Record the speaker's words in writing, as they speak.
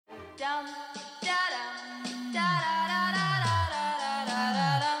This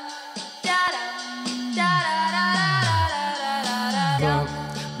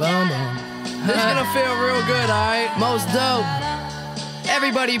is gonna feel real good, alright? Most dope.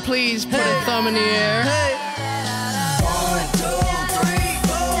 Everybody please put a thumb in the air. Hey. 1, 2, 3,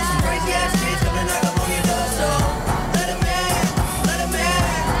 4. Some crazy ass kids gonna knock up on your door, so let 'em in, let 'em in,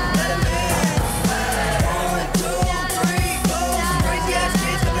 let 'em in. 1, 2, 3, 4. Some crazy ass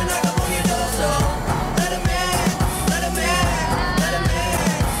kids gonna knock up on your door, so let 'em in, let 'em in, let 'em in.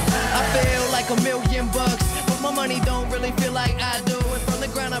 I feel like $1,000,000, but my money don't really feel like I do. And from the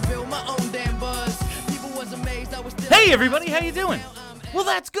ground I built my own damn buzz. People was amazed I was still. Hey everybody, how you doing? Well,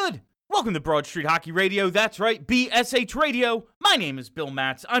 that's good. Welcome to Broad Street Hockey Radio. That's right, BSH Radio. My name is Bill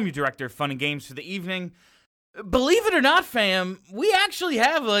Matz. I'm your director of fun and games for the evening. Believe it or not, fam, we actually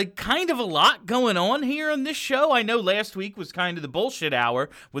have kind of a lot going on here on this show. I know last week was kind of the bullshit hour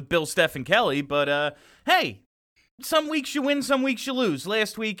with Bill, Steph, and Kelly, but hey, some weeks you win, some weeks you lose.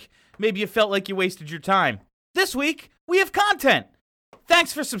 Last week, maybe you felt like you wasted your time. This week, we have content.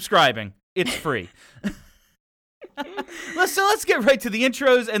 Thanks for subscribing. It's free. So let's get right to the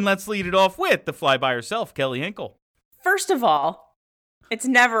intros, and let's lead it off with the fly by herself, Kelly Hinkle. First of all, it's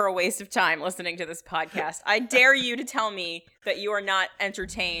never a waste of time listening to this podcast. I dare you to tell me that you are not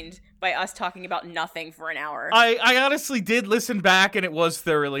entertained by us talking about nothing for an hour. I honestly did listen back, and it was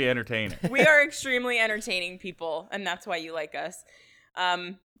thoroughly entertaining. We are extremely entertaining people, and that's why you like us.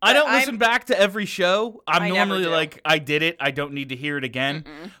 I don't listen back to every show. I'm normally never do. like, I did it. I don't need to hear it again.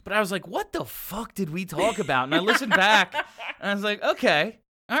 But I was like, what the fuck did we talk about? And I listened back, and I was like, okay,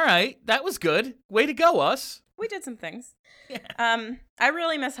 all right, that was good. Way to go, us. We did some things. Yeah. I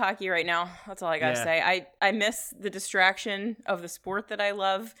really miss hockey right now. That's all I gotta say. I miss the distraction of the sport that I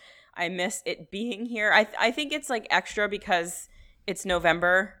love. I miss it being here. I think it's like extra because it's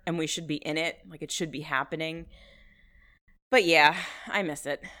November and we should be in it. Like it should be happening. But yeah, I miss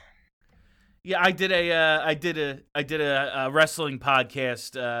it. Yeah, I did a wrestling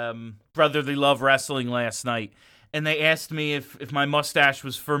podcast, Brotherly Love Wrestling, last night, and they asked me if my mustache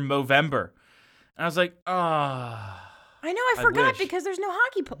was for Movember, and I was like, I know, I forgot wish. because there's no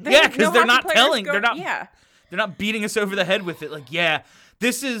hockey. Yeah, because they're not telling. They're not beating us over the head with it. Like, yeah,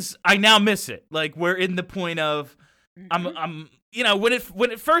 this is. I now miss it. Like, we're in the point of, I'm. You know, when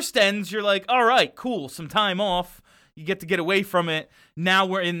it first ends, you're like, all right, cool, some time off. You get to get away from it. Now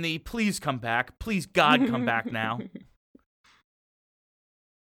we're in the please come back. Please, God, come back now.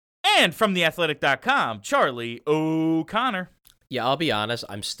 And from theathletic.com, Charlie O'Connor. Yeah, I'll be honest.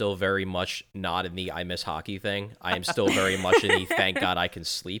 I'm still very much not in the I miss hockey thing. I am still very much in the thank God I can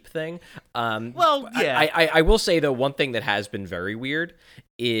sleep thing. Well, yeah. I will say, though, one thing that has been very weird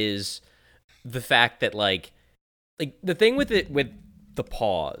is the fact that, like the thing with the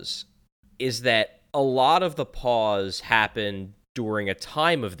pause is that a lot of the pause happened during a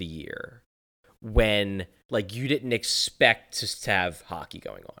time of the year when, like, you didn't expect to have hockey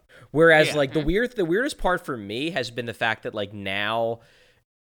going on. Whereas, the weirdest part for me has been the fact that, like, now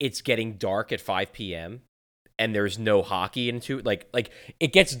it's getting dark at 5 p.m. and there's no hockey in like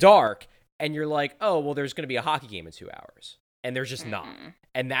it gets dark and you're like, oh, well, there's going to be a hockey game in 2 hours. And there's just not.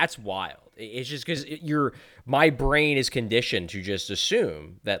 And that's wild. It's just because my brain is conditioned to just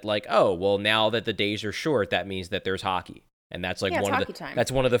assume that, like, oh, well, now that the days are short, that means that there's hockey. And that's like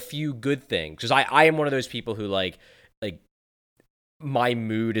that's one of the few good things. Because I am one of those people who like my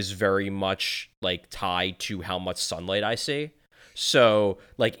mood is very much like tied to how much sunlight I see. So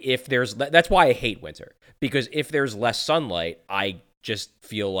like that's why I hate winter, because if there's less sunlight, I just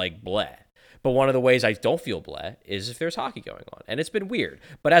feel like bleh. But one of the ways I don't feel bleh is if there's hockey going on. And it's been weird.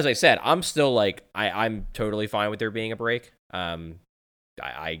 But as I said, I'm still like, I'm totally fine with there being a break. I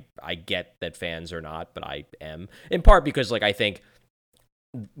get that fans are not, but I am. In part because, like, I think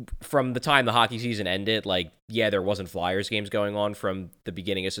from the time the hockey season ended, like, yeah, there wasn't Flyers games going on from the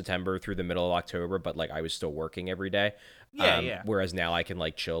beginning of September through the middle of October, but, like, I was still working every day. Yeah. Whereas now I can,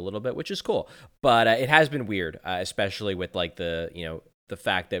 like, chill a little bit, which is cool. But it has been weird, especially with, like, the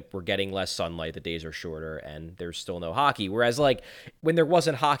fact that we're getting less sunlight, the days are shorter, and there's still no hockey. Whereas, like, when there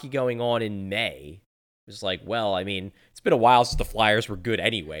wasn't hockey going on in May, it was like, well, I mean, it's been a while since the Flyers were good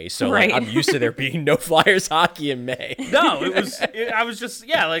anyway, so like, I'm used to there being no Flyers hockey in May. No, I was just,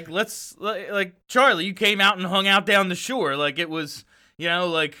 like, Charlie, you came out and hung out down the shore. Like, it was,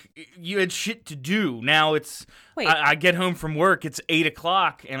 like, you had shit to do. Now it's, I get home from work, it's 8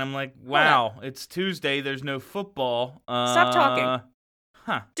 o'clock, and I'm like, wow, it's Tuesday, there's no football. Stop talking.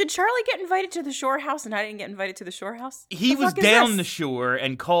 Huh. Did Charlie get invited to the shore house and I didn't get invited to the shore house? He was down the shore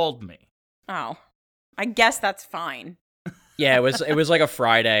and called me. Oh, I guess that's fine. Yeah, it was like a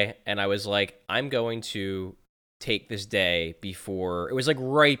Friday, and I was like, I'm going to take this day before. It was like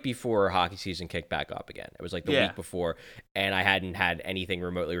right before hockey season kicked back up again. It was like the Yeah. week before, and I hadn't had anything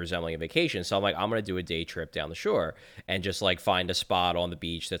remotely resembling a vacation. So I'm like, I'm gonna do a day trip down the shore and just like find a spot on the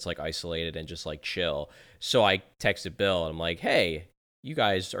beach that's like isolated and just like chill. So I texted Bill, and I'm like, hey, you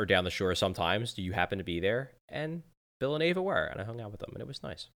guys are down the shore sometimes. Do you happen to be there? And Bill and Ava were, and I hung out with them, and it was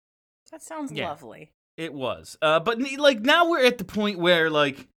nice. That sounds Yeah. lovely. It was. But like now we're at the point where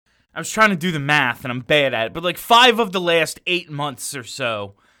like I was trying to do the math and I'm bad at it, but like 5 of the last 8 months or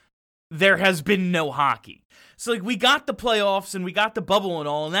so, there has been no hockey. So like we got the playoffs and we got the bubble and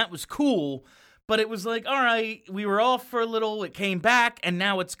all, and that was cool. But it was like, all right, we were off for a little, it came back, and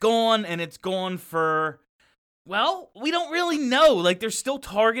now it's gone, and it's gone for, well, we don't really know. Like they're still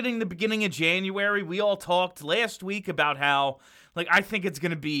targeting the beginning of January. We all talked last week about how, like, I think it's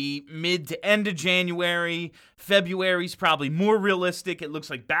going to be mid to end of January. February's probably more realistic. It looks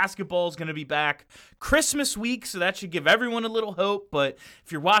like basketball's going to be back Christmas week, so that should give everyone a little hope. But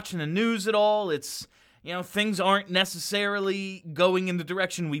if you're watching the news at all, it's, you know, things aren't necessarily going in the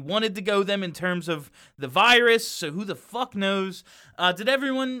direction we wanted to go them in terms of the virus, so who the fuck knows? Did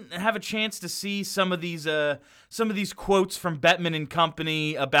everyone have a chance to see some of these quotes from Bettman and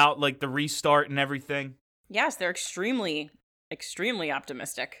company about, like, the restart and everything? Yes, they're extremely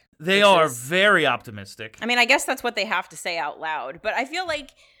optimistic. They Which are is- very optimistic. I mean, I guess that's what they have to say out loud. But I feel like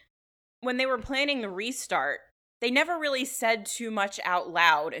when they were planning the restart, they never really said too much out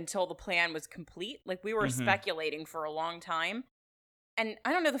loud until the plan was complete. Like, we were speculating for a long time. And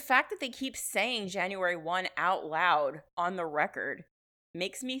I don't know, the fact that they keep saying January 1 out loud on the record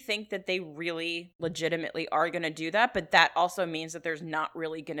makes me think that they really legitimately are going to do that. But that also means that there's not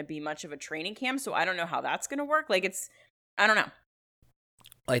really going to be much of a training camp. So I don't know how that's going to work. Like, I don't know.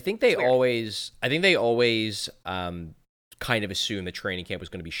 I think they weird. always kind of assumed the training camp was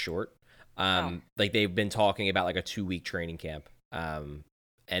going to be short. Like they've been talking about like a 2-week training camp. And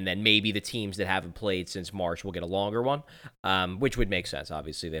then maybe the teams that haven't played since March will get a longer one, which would make sense.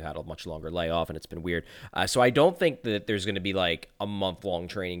 Obviously, they've had a much longer layoff, and it's been weird. So I don't think that there's going to be like a month-long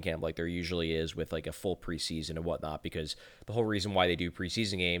training camp like there usually is with like a full preseason and whatnot, because the whole reason why they do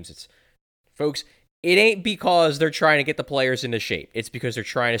preseason games, folks, it ain't because they're trying to get the players into shape. It's because they're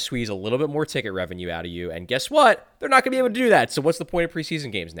trying to squeeze a little bit more ticket revenue out of you. And guess what? They're not going to be able to do that. So what's the point of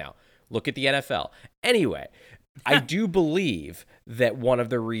preseason games now? Look at the NFL. Anyway, I do believe that one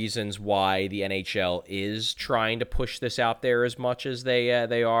of the reasons why the NHL is trying to push this out there as much as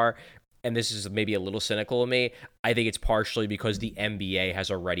they are, and this is maybe a little cynical of me, I think it's partially because the NBA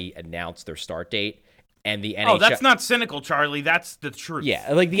has already announced their start date. And the NHL, Oh, that's not cynical, Charlie. That's the truth.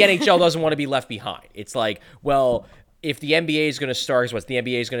 yeah, like the NHL doesn't want to be left behind. It's like, well, if the NBA is going to start, the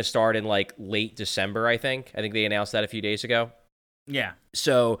NBA is going to start in like late December, I think. I think they announced that a few days ago. Yeah.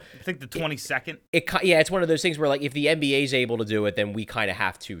 So I think the 22nd. it's one of those things where like if the NBA is able to do it, then we kind of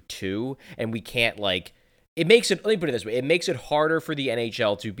have to too, and we can't like. It makes it. Let me put it this way: it makes it harder for the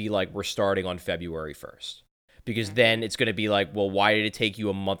NHL to be like, we're starting on February 1st. Because then it's going to be like, well, why did it take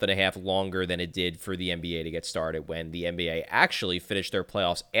you a month and a half longer than it did for the NBA to get started when the NBA actually finished their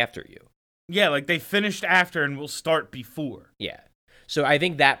playoffs after you? Yeah, like they finished after and will start before. Yeah. So I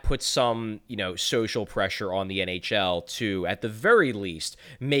think that puts some, social pressure on the NHL to, at the very least,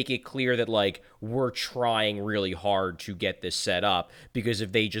 make it clear that, like, we're trying really hard to get this set up. Because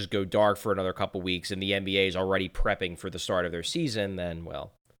if they just go dark for another couple weeks and the NBA is already prepping for the start of their season, then,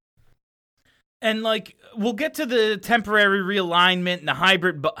 well... And, like, we'll get to the temporary realignment and the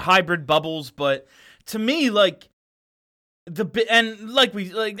hybrid bubbles, but to me, like, I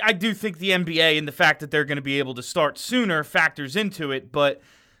do think the NBA and the fact that they're going to be able to start sooner factors into it, but,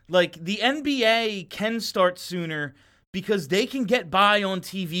 like, the NBA can start sooner because they can get by on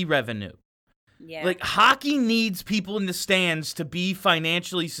TV revenue. Yeah. Like, hockey needs people in the stands to be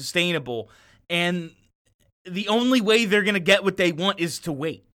financially sustainable, and the only way they're going to get what they want is to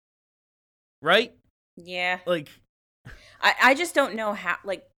wait. Right? Yeah. Like, I just don't know how,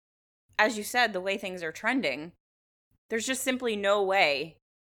 like, as you said, the way things are trending, there's just simply no way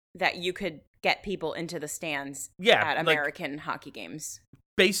that you could get people into the stands at American hockey games.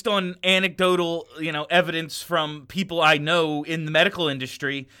 Based on anecdotal, evidence from people I know in the medical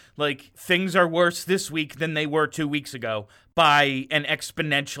industry, like, things are worse this week than they were 2 weeks ago by an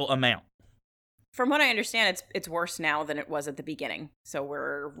exponential amount. From what I understand, it's worse now than it was at the beginning. So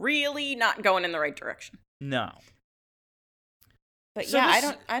we're really not going in the right direction. No. But So yeah,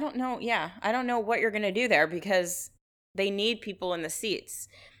 this- I don't know. Yeah, I don't know what you're going to do there because they need people in the seats.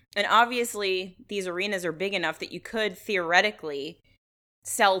 And obviously, these arenas are big enough that you could theoretically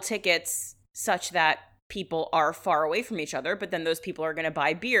sell tickets such that people are far away from each other, but then those people are going to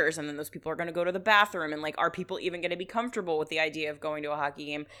buy beers, and then those people are going to go to the bathroom, and like, are people even going to be comfortable with the idea of going to a hockey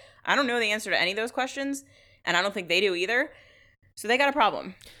game? I don't know the answer to any of those questions, and I don't think they do either. So they got a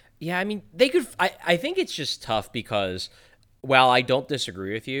problem. Yeah, I mean, they could. I think it's just tough because, while I don't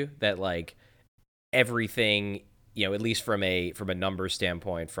disagree with you that like everything, at least from a numbers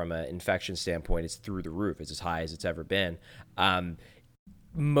standpoint, from an infection standpoint, it's through the roof. It's as high as it's ever been.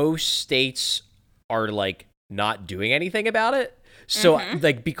 Most states are like not doing anything about it. So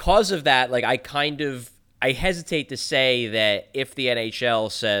like because of that, like I hesitate to say that if the NHL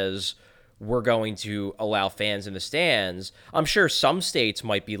says we're going to allow fans in the stands, I'm sure some states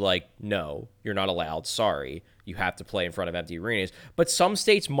might be like, no, you're not allowed. Sorry. You have to play in front of empty arenas. But some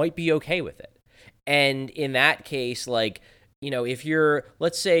states might be okay with it. And in that case, like, if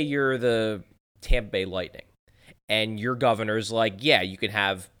let's say you're the Tampa Bay Lightning and your governor's like, yeah, you can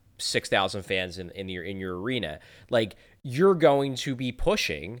have 6,000 fans in your arena. Like, you're going to be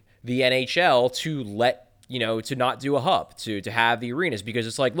pushing the NHL to to not do a hub, to have the arenas, because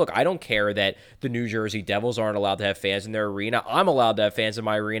it's like, look, I don't care that the New Jersey Devils aren't allowed to have fans in their arena. I'm allowed to have fans in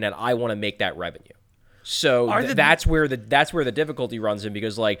my arena, and I want to make that revenue. So that's where the difficulty runs in,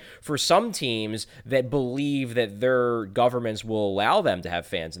 because like for some teams that believe that their governments will allow them to have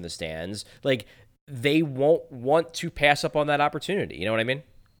fans in the stands, like they won't want to pass up on that opportunity. You know what I mean?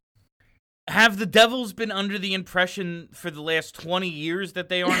 Have the Devils been under the impression for the last 20 years that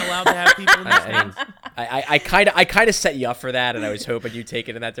they aren't allowed to have people in the stands? I kind of set you up for that, and I was hoping you'd take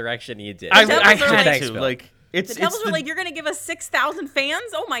it in that direction, and you did. I Devils are had like- to. Like, The Devils were like, you're going to give us 6,000 fans?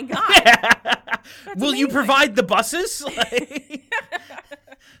 Oh, my God. Will you provide the buses? Like,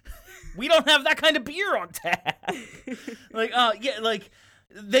 we don't have that kind of beer on tap.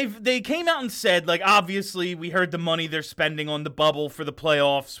 They came out and said, like, obviously we heard the money they're spending on the bubble for the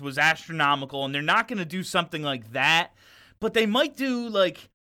playoffs was astronomical, and they're not going to do something like that, but they might do like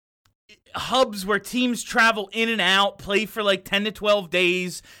hubs where teams travel in and out, play for like 10 to 12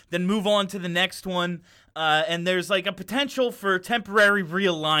 days, then move on to the next one. And there's like a potential for temporary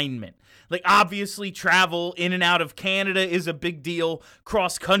realignment. Like, obviously, travel in and out of Canada is a big deal.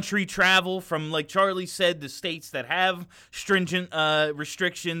 Cross-country travel from, like Charlie said, the states that have stringent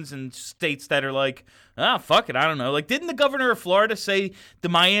restrictions and states that are like, fuck it, I don't know. Like, didn't the governor of Florida say the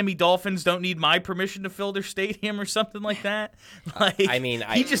Miami Dolphins don't need my permission to fill their stadium or something like that? Like,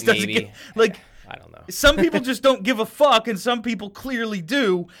 he just doesn't get, like, I don't know. Some people just don't give a fuck, and some people clearly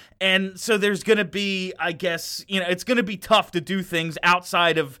do. And so there's going to be, I guess, it's going to be tough to do things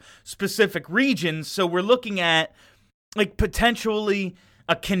outside of specific regions. So we're looking at, like, potentially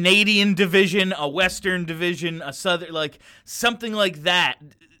a Canadian division, a Western division, a Southern, like, something like that.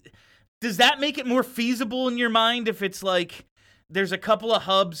 Does that make it more feasible in your mind if it's like there's a couple of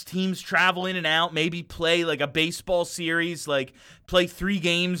hubs, teams travel in and out, maybe play like a baseball series, like play 3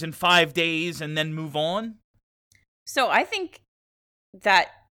 games in 5 days and then move on? So I think that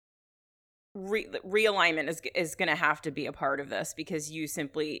realignment is going to have to be a part of this, because you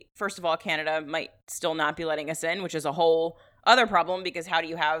simply, first of all, Canada might still not be letting us in, which is a whole other problem, because how do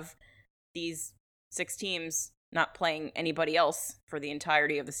you have these 6 teams not playing anybody else for the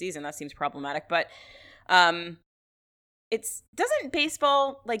entirety of the season? That seems problematic. But doesn't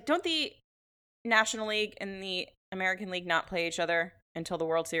baseball, like, don't the National League and the American League not play each other until the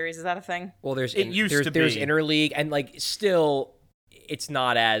World Series? Is that a thing? Well, there's there's interleague, and like still, it's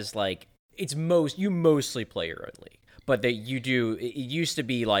not as like you mostly play your own league, but it used to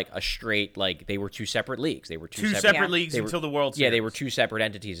be like a straight, like they were 2 separate leagues. They were two separate leagues until the World Series. Yeah, they were 2 separate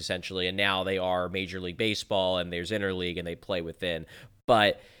entities essentially, and now they are Major League Baseball, and there's interleague, and they play within.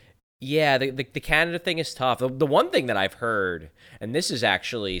 But yeah, the Canada thing is tough. The one thing that I've heard, and this is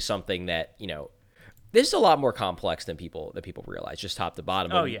actually something that, this is a lot more complex than people realize, just top to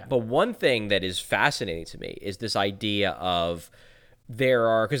bottom. Oh, yeah. But one thing that is fascinating to me is this idea of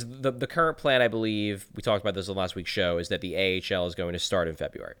because the current plan, I believe, we talked about this on last week's show, is that the AHL is going to start in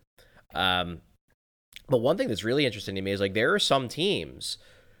February. But one thing that's really interesting to me is, like, there are some teams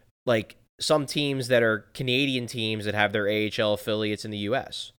that are Canadian teams that have their AHL affiliates in the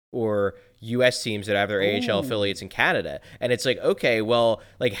U.S., or U.S. teams that have their AHL affiliates in Canada. And it's like, okay, well,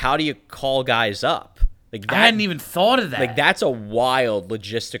 like, how do you call guys up? Like, I hadn't even thought of that. Like, that's a wild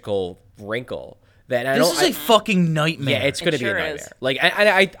logistical wrinkle. This is a fucking nightmare. Yeah, it's going to be a nightmare. Is. Like,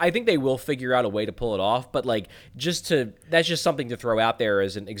 I think they will figure out a way to pull it off, but like, that's just something to throw out there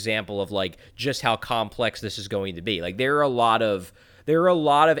as an example of like just how complex this is going to be. Like, there are a lot of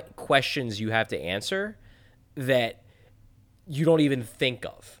questions you have to answer that you don't even think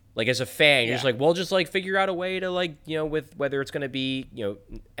of Like, as a fan, you're just Yeah. like, well, just like figure out a way to, like, with whether it's going to be,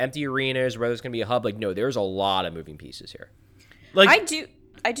 empty arenas, whether it's going to be a hub. Like, no, there's a lot of moving pieces here. Like,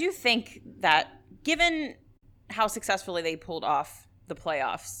 I do think that given how successfully they pulled off the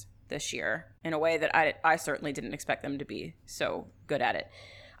playoffs this year in a way that I certainly didn't expect them to be so good at it.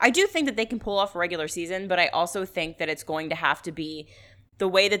 I do think that they can pull off a regular season, but I also think that it's going to have to be the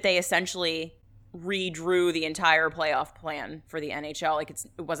way that they essentially redrew the entire playoff plan for the NHL. Like, it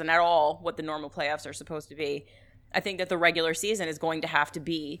wasn't at all what the normal playoffs are supposed to be. I think that the regular season is going to have to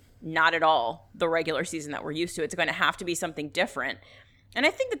be not at all the regular season that we're used to. It's going to have to be something different. And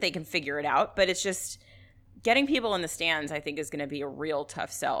I think that they can figure it out, but it's just getting people in the stands, I think, is going to be a real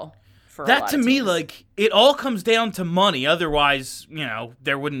tough sell for a that lot to of me, teams. like, it all comes down to money. Otherwise,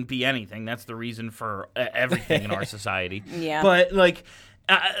 there wouldn't be anything. That's the reason for everything in our society. Yeah. But, like,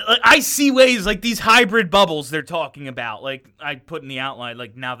 I see ways, like, these hybrid bubbles they're talking about. Like, I put in the outline,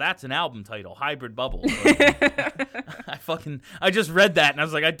 like, now that's an album title, Hybrid Bubbles. I just read that, and I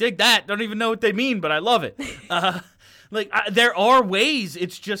was like, I dig that. Don't even know what they mean, but I love it. There are ways.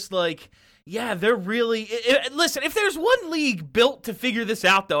 It's just, like, yeah, they're really... listen, if there's one league built to figure this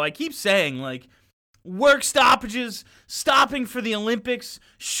out, though, I keep saying, like, work stoppages, stopping for the Olympics,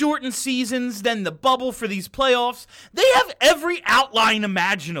 shortened seasons, then the bubble for these playoffs. They have every outline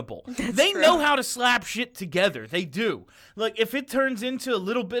imaginable. They know how to slap shit together. They do. Like, if it turns into a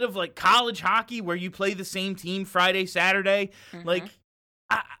little bit of, like, college hockey where you play the same team Friday, Saturday, like,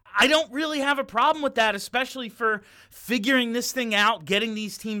 I don't really have a problem with that, especially for figuring this thing out, getting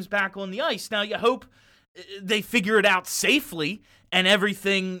these teams back on the ice. Now, you hope they figure it out safely and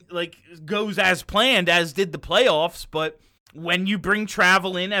everything, like, goes as planned, as did the playoffs. But when you bring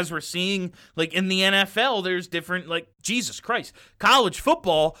travel in, as we're seeing, like, in the NFL, there's different, like, Jesus Christ, college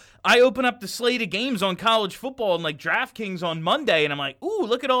football. I open up the slate of games on college football and, like, DraftKings on Monday, and I'm like, ooh,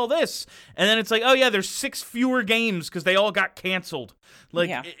 look at all this. And then it's like, oh, yeah, there's 6 fewer games because they all got canceled. Like,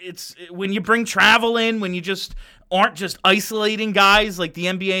 Yeah. it's when you bring travel in, when you just aren't just isolating guys like the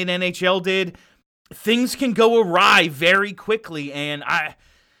NBA and NHL did, things can go awry very quickly. And I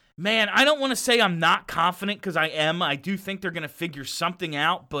don't want to say I'm not confident, because I am. I do think they're going to figure something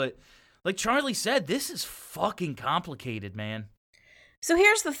out. But like Charlie said, this is fucking complicated, man. So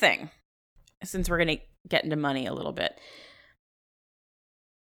here's the thing, since we're going to get into money a little bit.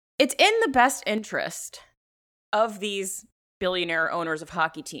 It's in the best interest of these billionaire owners of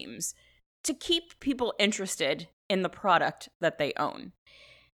hockey teams to keep people interested in the product that they own.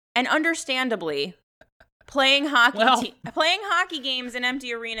 And understandably, playing hockey games in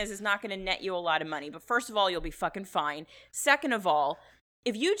empty arenas is not going to net you a lot of money. But first of all, you'll be fucking fine. Second of all,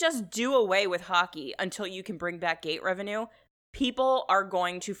 if you just do away with hockey until you can bring back gate revenue, people are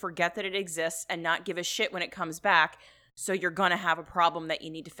going to forget that it exists and not give a shit when it comes back. So you're going to have a problem that you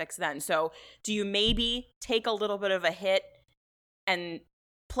need to fix then. So do you maybe take a little bit of a hit and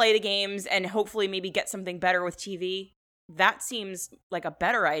play the games and hopefully maybe get something better with TV? That seems like a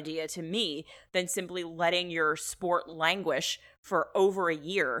better idea to me than simply letting your sport languish for over a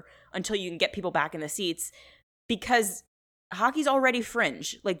year until you can get people back in the seats, because hockey's already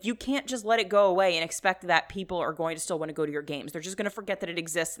fringe. Like, you can't just let it go away and expect that people are going to still want to go to your games. They're just going to forget that it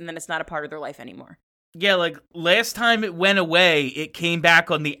exists, and then it's not a part of their life anymore. Yeah, like last time it went away, it came back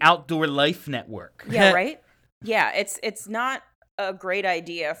on the Outdoor Life Network. Yeah, right? Yeah, it's not a great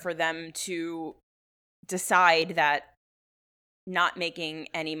idea for them to decide that not making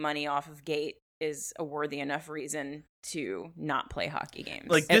any money off of gate is a worthy enough reason to not play hockey games.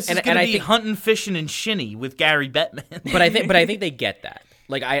 Like, this And- is going and to I be think- hunting, fishing, and shinny with Gary Bettman. But I think they get that.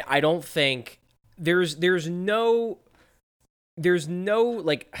 Like, I don't think there's no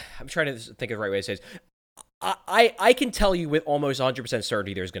like, I'm trying to think of the right way to say this. I can tell you with almost 100%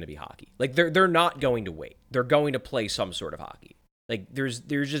 certainty there's going to be hockey. Like, they're not going to wait. They're going to play some sort of hockey. Like, there's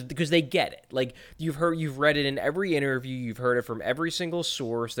just, because they get it. Like, you've read it in every interview, you've heard it from every single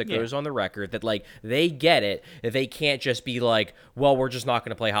source that goes on the record, that, like, they get it, that they can't just be like, well, we're just not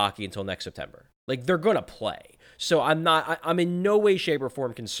going to play hockey until next September. Like, they're going to play. So I'm in no way, shape, or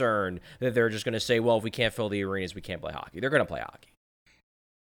form concerned that they're just going to say, well, if we can't fill the arenas, we can't play hockey. They're going to play hockey.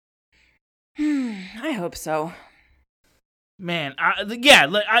 I hope so. Man,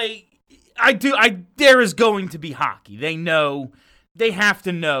 there is going to be hockey. They have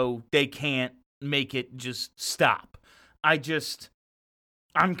to know they can't make it just stop.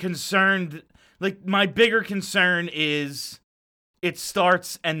 I'm concerned. Like, my bigger concern is it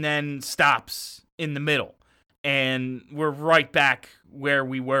starts and then stops in the middle. And we're right back where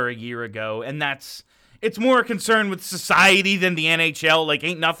we were a year ago. And that's it's more a concern with society than the NHL. Like,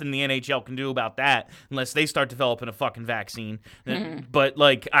 ain't nothing the NHL can do about that unless they start developing a fucking vaccine. But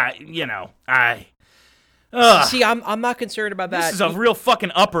like, See, I'm not concerned about that. this is a real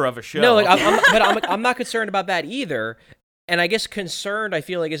fucking upper of a show. No, like I'm not concerned about that either. And I guess concerned, I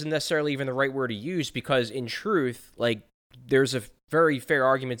feel like, isn't necessarily even the right word to use, because in truth, like, there's a very fair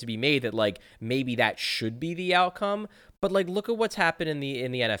argument to be made that, like, maybe that should be the outcome. But, like, look at what's happened in the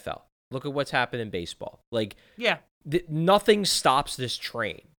NFL. Look at what's happened in baseball. Like, yeah, nothing stops this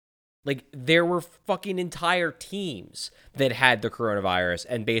train. Like, there were fucking entire teams that had the coronavirus,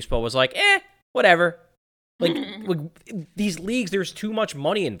 and baseball was like, whatever. Like, these leagues, there's too much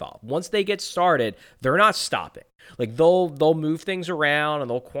money involved. Once they get started, they're not stopping. Like, they'll move things around, and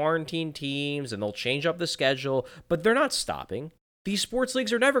they'll quarantine teams, and they'll change up the schedule, but they're not stopping. These sports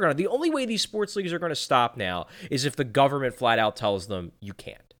leagues are never going to. The only way these sports leagues are going to stop now is if the government flat out tells them you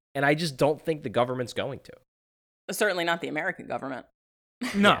can't. And I just don't think the government's going to. Certainly not the American government.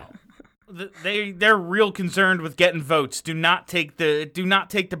 no. They're real concerned with getting votes. Do not take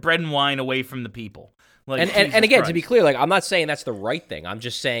the bread and wine away from the people. Like, and again, Christ. to be clear, like, I'm not saying that's the right thing. I'm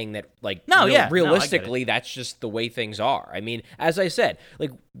just saying that, like, realistically, that's just the way things are. I mean, as I said,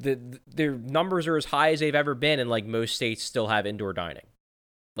 like, their numbers are as high as they've ever been, and, like, most states still have indoor dining.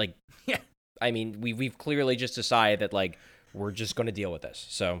 Like, yeah. I mean, we've clearly just decided that, like, we're just going to deal with this.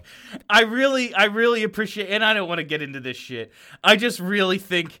 So I really appreciate, and I don't want to get into this shit. I just really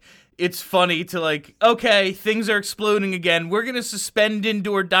think it's funny to, like, okay, things are exploding again. We're going to suspend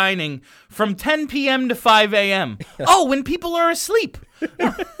indoor dining from 10 p.m. to 5 a.m. Oh, when people are asleep.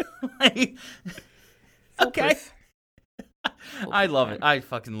 Like, okay. I love it. I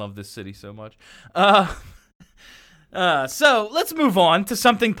fucking love this city so much. So let's move on to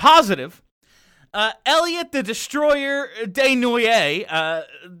something positive. Elliot the Destroyer Desnoyers,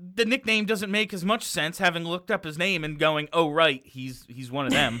 the nickname doesn't make as much sense having looked up his name and going, oh, right, he's one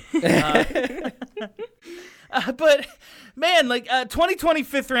of them. But, man, like, 2020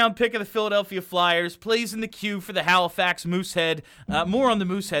 5th-round pick of the Philadelphia Flyers, plays in the queue for the Halifax Moosehead. More on the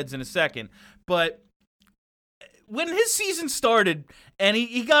Mooseheads in a second. But when his season started, and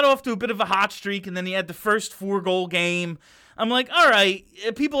he got off to a bit of a hot streak, and then he had the first 4-goal game, I'm like, all right,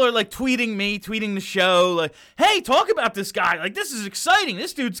 people are, like, tweeting the show, like, hey, talk about this guy. Like, this is exciting.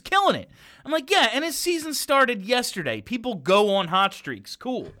 This dude's killing it. I'm like, yeah, and his season started yesterday. People go on hot streaks.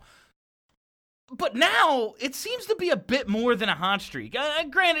 Cool. But now, it seems to be a bit more than a hot streak.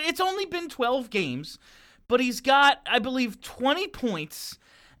 Granted, it's only been 12 games, but he's got, I believe, 20 points,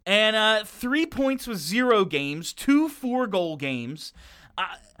 and 3 points with 0 games, 2 4-goal games.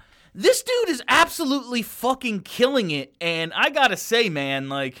 This dude is absolutely fucking killing it, and I gotta say, man,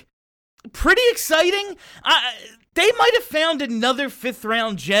 like, pretty exciting. They might have found another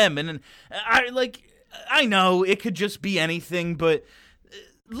 5th-round gem, and I know it could just be anything, but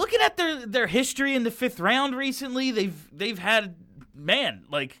looking at their history in the 5th round recently, they've had, man,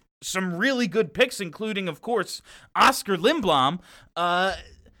 like, some really good picks, including, of course, Oscar Lindblom. How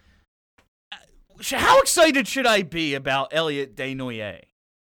excited should I be about Elliot Desnoyers?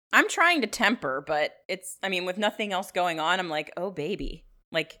 I'm trying to temper, but with nothing else going on, I'm like, oh, baby.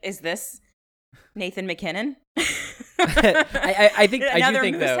 Like, is this Nathan McKinnon? I think another I do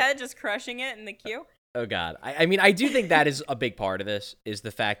think, Moosehead though, just crushing it in the queue. Oh, God. I mean, I do think that is a big part of this, is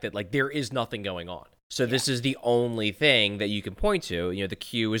the fact that, like, there is nothing going on. So this is the only thing that you can point to. You know, the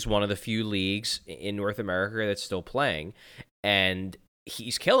Q is one of the few leagues in North America that's still playing, and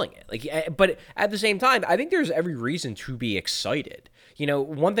he's killing it. Like, but at the same time, I think there's every reason to be excited. You know,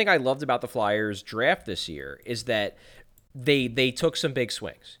 one thing I loved about the Flyers draft this year is that they took some big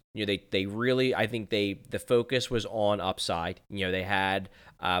swings. You know, they really, I think the focus was on upside. You know, they had,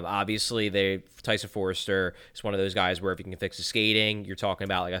 obviously, Tyson Forster is one of those guys where if he can fix his skating, you're talking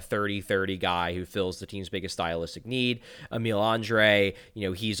about like a 30-30 guy who fills the team's biggest stylistic need. Emil Andre, you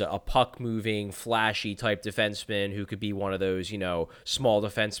know, he's a puck-moving, flashy type defenseman who could be one of those, you know, small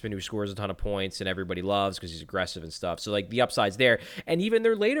defensemen who scores a ton of points and everybody loves because he's aggressive and stuff. So, like, the upside's there. And even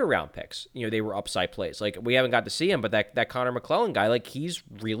their later round picks, you know, they were upside plays. Like, we haven't got to see him, but that Connor McClellan guy, like, he's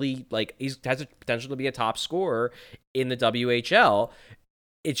really, like, he has a potential to be a top scorer in the WHL.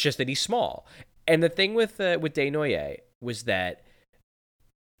 It's just that he's small. And the thing with Desnoyers was that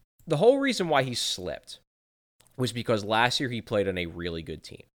the whole reason why he slipped was because last year he played on a really good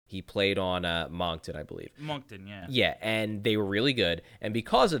team. He played on Moncton, I believe. Moncton, yeah. Yeah, and they were really good. And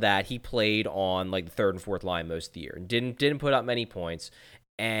because of that, he played on like the 3rd and 4th line most of the year and didn't put up many points.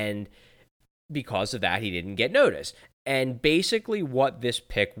 And because of that, he didn't get noticed. And basically what this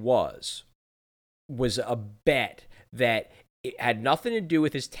pick was a bet that It had nothing to do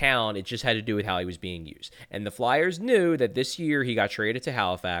with his talent. It just had to do with how he was being used. And the Flyers knew that this year he got traded to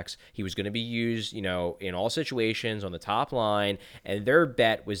Halifax. He was going to be used, in all situations on the top line. And their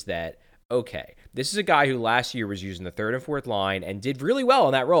bet was that, okay, this is a guy who last year was using the third and fourth line and did really well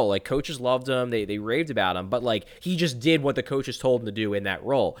in that role. Like, coaches loved him. They raved about him. But, like, he just did what the coaches told him to do in that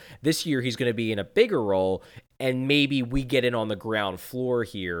role. This year he's going to be in a bigger role, and maybe we get in on the ground floor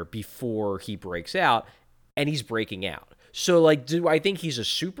here before he breaks out, and he's breaking out. So, like, do I think he's a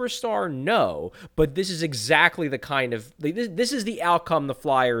superstar? No, but this is exactly the kind of this is the outcome the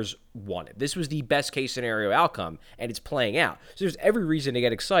Flyers wanted. This was the best case scenario outcome, and it's playing out. So there's every reason to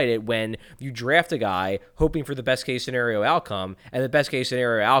get excited when you draft a guy hoping for the best case scenario outcome, and the best case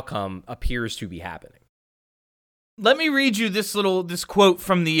scenario outcome appears to be happening. Let me read you this quote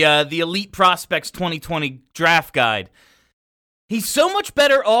from the Elite Prospects 2020 draft guide. He's so much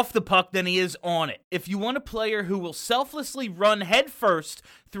better off the puck than he is on it. If you want a player who will selflessly run headfirst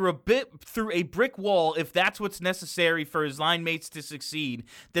through a brick wall, if that's what's necessary for his line mates to succeed,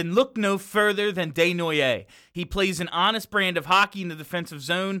 then look no further than Desnoyers. He plays an honest brand of hockey in the defensive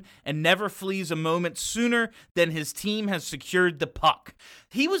zone and never flees a moment sooner than his team has secured the puck.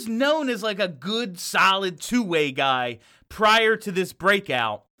 He was known as like a good, solid two-way guy prior to this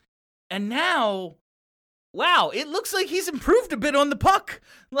breakout, and now, wow, it looks like he's improved a bit on the puck.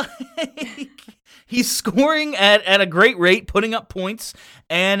 Like, he's scoring at a great rate, putting up points,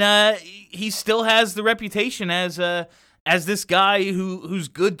 and he still has the reputation as this guy who's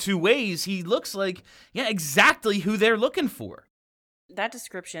good two ways. He looks like, exactly who they're looking for. That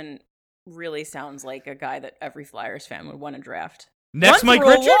description really sounds like a guy that every Flyers fan would want to draft. Next Run Mike through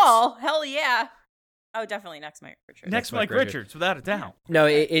a Richards? wall, hell yeah. Oh, definitely next Mike Richards. Next Mike Richards, without a doubt. No,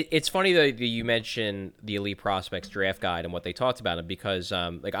 it's funny though that you mentioned the Elite Prospects draft guide and what they talked about him, because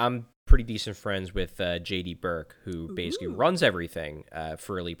I'm pretty decent friends with JD Burke, who basically runs everything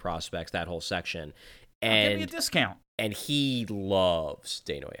for Elite Prospects, that whole section, and Give me a discount. And he loves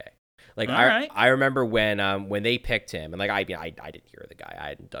Desnoyers. Like, All right. I remember when they picked him, and like I didn't hear the guy. I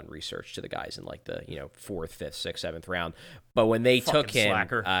hadn't done research to the guys in like the 4th, 5th, 6th, 7th round. But when they Fucking took him,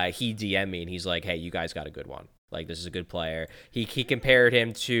 slacker. he DM'd me and he's like, "Hey, you guys got a good one. Like, this is a good player." He compared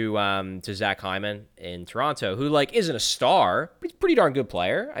him to Zach Hyman in Toronto, who like isn't a star, but he's a pretty darn good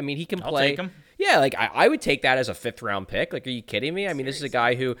player. I mean, he can I'll play. take him. Yeah, like I would take that as a 5th round pick. Like, are you kidding me? I mean, this is a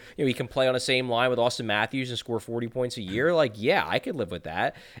guy who, he can play on the same line with Austin Matthews and score 40 points a year. Like, yeah, I could live with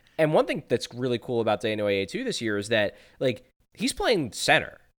that. And one thing that's really cool about Desnoyers too this year is that, like, he's playing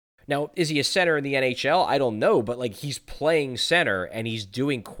center. Now, is he a center in the NHL? I don't know, but like, he's playing center and he's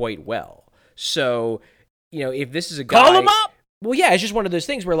doing quite well. So, if this is a guy, Call him up. well, yeah, it's just one of those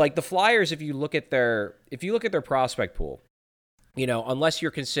things where like the Flyers, if you look at their prospect pool, unless you're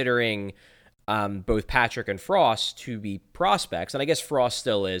considering both Patrick and Frost to be prospects, and I guess Frost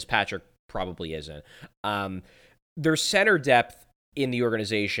still is, Patrick probably isn't. Their center depth in the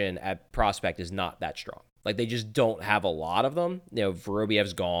organization at prospect is not that strong. Like, they just don't have a lot of them.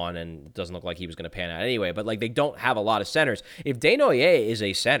 Vorobyev's gone and it doesn't look like he was going to pan out anyway, but like, they don't have a lot of centers. If Desnoyers is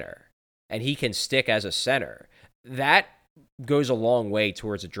a center and he can stick as a center, that goes a long way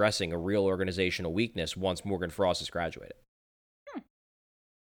towards addressing a real organizational weakness once Morgan Frost has graduated.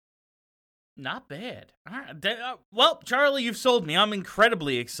 Not bad. All right. Well, Charlie, you've sold me. I'm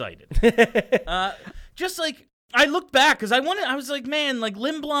incredibly excited. Just like, I looked back because I was like, man, like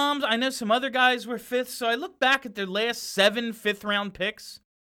Lindblom's, I know some other guys were 5th, so I looked back at their last 7 5th-round picks.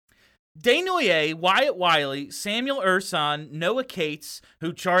 Desnoyers, Wyatt Wiley, Samuel Urson, Noah Cates,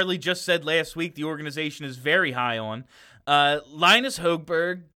 who Charlie just said last week the organization is very high on, Linus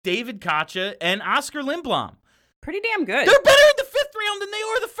Högberg, David Kacha, and Oscar Lindblom. Pretty damn good. They're better in the 5th round than they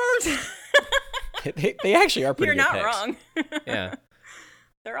are the 1st. they actually are pretty You're good not picks. wrong. Yeah.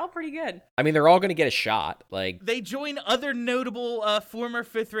 They're all pretty good. I mean, they're all going to get a shot. Like, They join other notable former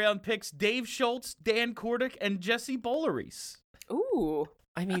 5th-round picks, Dave Schultz, Dan Kordic, and Jesse Boleris. Ooh.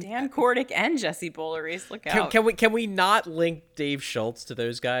 I mean, Dan Kordic and Jesse Boleris. Look out. can we not link Dave Schultz to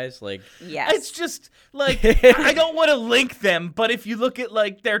those guys? Like, Yes. It's just, like, I don't want to link them, but if you look at,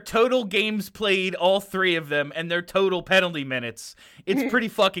 like, their total games played, all 3 of them, and their total penalty minutes, it's pretty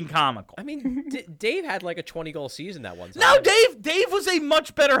fucking comical. I mean, Dave had like a 20-goal season that one time. No, Dave was a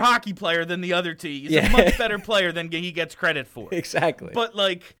much better hockey player than the other 2. He's a much better player than he gets credit for. Exactly. But,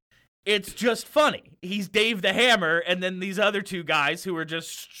 like, it's just funny. He's Dave the Hammer, and then these other 2 guys who are just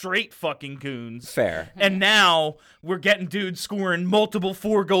straight fucking goons. Fair. And now we're getting dudes scoring multiple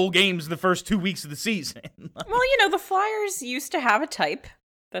 4-goal games in the first 2 weeks of the season. Well, the Flyers used to have a type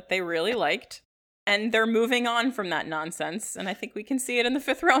that they really liked, And they're moving on from that nonsense, and I think we can see it in the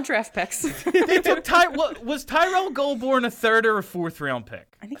 5th round draft picks. They took was Tyrell Goulbourne a 3rd or a 4th round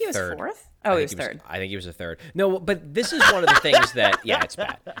pick? I think he was Third. 4th. Oh, he was 3rd. I think he was a 3rd. No, but this is one of the things that it's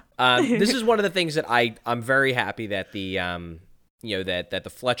bad. This is one of the things that I'm very happy that the that the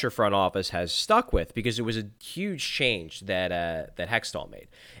Fletcher front office has stuck with, because it was a huge change that Hextall made,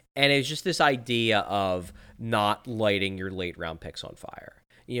 and it's just this idea of not lighting your late round picks on fire.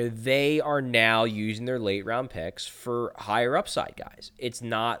 They are now using their late round picks for higher upside guys. It's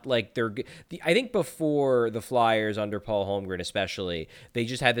not like I think before the Flyers under Paul Holmgren especially, they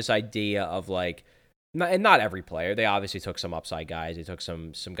just had this idea of like, and not every player. They obviously took some upside guys. They took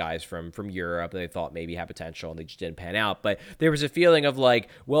some guys from Europe that they thought maybe had potential and they just didn't pan out. But there was a feeling of like,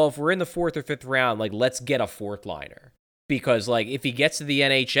 well, if we're in the 4th or 5th round, like let's get a 4th liner. Because like if he gets to the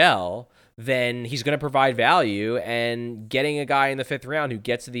NHL, then he's going to provide value, and getting a guy in the 5th round who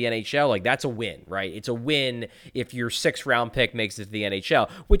gets to the NHL, like that's a win, right? It's a win if your 6th round pick makes it to the NHL,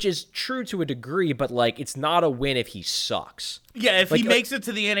 which is true to a degree, but like it's not a win if he sucks. Yeah, if he makes it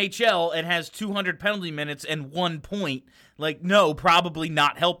to the NHL and has 200 penalty minutes and 1 point, like, no, probably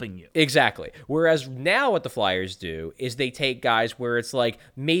not helping you. Exactly. Whereas now what the Flyers do is they take guys where it's like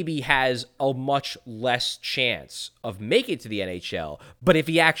maybe has a much less chance of making it to the NHL, but if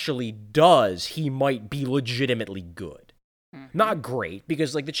he actually does, he might be legitimately good. Not great,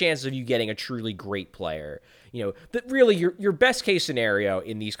 because like the chances of you getting a truly great player, that really your best case scenario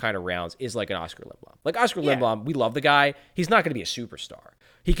in these kind of rounds is like an Oscar Lindblom. Like Oscar Lindblom, we love the guy. He's not going to be a superstar.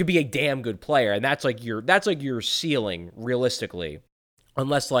 He could be a damn good player, and that's like your ceiling realistically,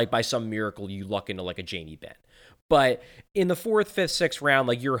 unless like by some miracle you luck into like a Jamie Benn. But in the 4th, 5th, 6th round,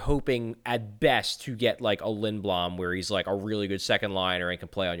 like you're hoping at best to get like a Lindblom where he's like a really good second liner and can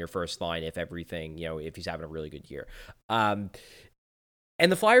play on your first line if everything, if he's having a really good year.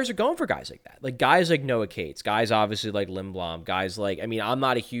 And the Flyers are going for guys like that. Like guys like Noah Cates, guys obviously like Lindblom, guys like, I'm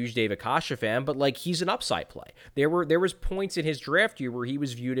not a huge David Kasha fan, but like he's an upside play. There was points in his draft year where he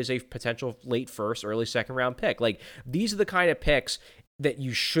was viewed as a potential late 1st, early 2nd round pick. Like these are the kind of picks that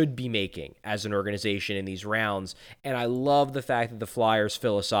you should be making as an organization in these rounds. And I love the fact that the Flyers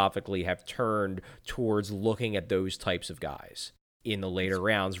philosophically have turned towards looking at those types of guys in the later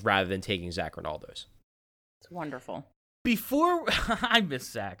rounds rather than taking Zach Ronaldo's. It's wonderful. Before I miss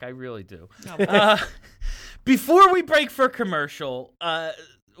Zach, I really do. Before we break for commercial,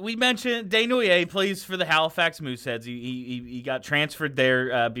 we mentioned Desnoyers plays for the Halifax Mooseheads. He got transferred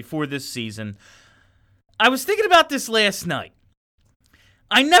there before this season. I was thinking about this last night.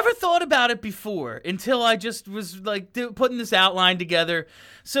 I never thought about it before until I just was like putting this outline together.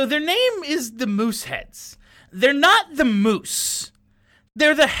 So their name is the Mooseheads. They're not the moose.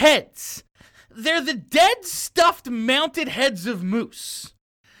 They're the heads. They're the dead, stuffed, mounted heads of moose.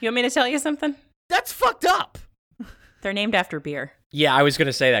 You want me to tell you something? That's fucked up. They're named after beer. Yeah, I was going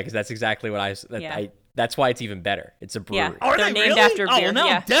to say that because that's exactly what that's why it's even better. It's a brewery. Yeah. Are They're they named really? after Oh, beer. well, now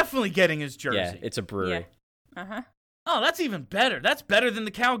Yeah. I'm definitely getting his jersey. Yeah, it's a brewery. Yeah. Uh-huh. Oh, that's even better. That's better than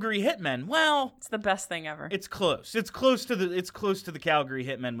the Calgary Hitmen. Well, It's the best thing ever. it's close. It's close to the Calgary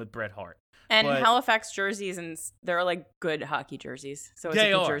Hitmen with Bret Hart. And but- Halifax jerseys, and they're like good hockey jerseys. So it's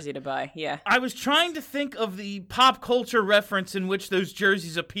They a good are. jersey to buy. Yeah. I was trying to think of the pop culture reference in which those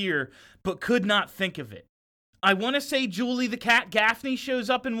jerseys appear, but could not think of it. I want to say Julie the Cat Gaffney shows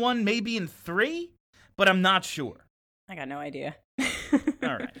up in one, maybe in 3, but I'm not sure. I got no idea.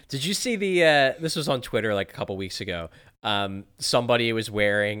 All right. Did you see this was on Twitter like a couple weeks ago. Somebody was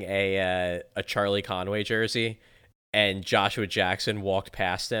wearing a Charlie Conway jersey, and Joshua Jackson walked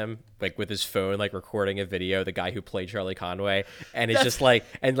past him like with his phone, like recording a video, the guy who played Charlie Conway, and it's just like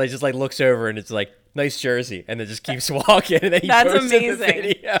looks over and it's like, nice jersey, and then just keeps walking, and then he That's posted the amazing.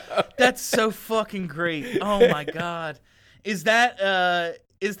 video. That's so fucking great. Oh my god. Is that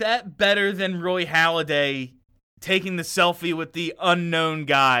better than Roy Halladay taking the selfie with the unknown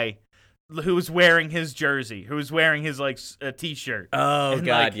guy who was wearing his jersey, who was wearing his t-shirt? Oh and,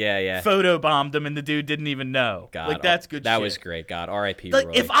 God, yeah. Photobombed him and the dude didn't even know. God, like that's good That shit. was great. God, R.I.P. Like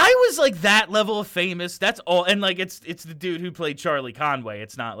Roy. if I was like that level of famous, that's all, and like it's the dude who played Charlie Conway.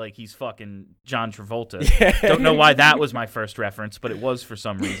 It's not like he's fucking John Travolta. Don't know why that was my first reference, but it was for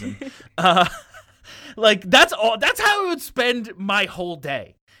some reason. Like that's all. That's how I would spend my whole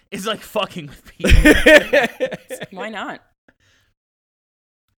day. Is like fucking with people. Why not?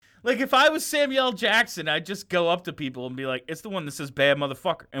 Like if I was Samuel L. Jackson, I'd just go up to people and be like, "It's the one that says bad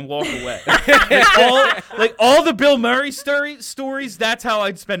motherfucker," and walk away. like all the Bill Murray stories. That's how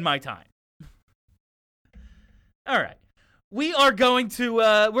I'd spend my time. All right. We are going to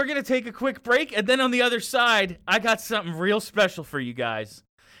we're going to take a quick break, and then on the other side, I got something real special for you guys.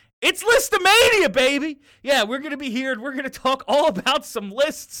 It's Listomania, baby! Yeah, we're going to be here and we're going to talk all about some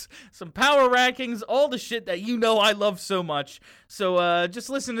lists, some power rankings, all the shit that you know I love so much. So just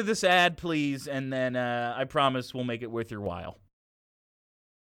listen to this ad, please, and then I promise we'll make it worth your while.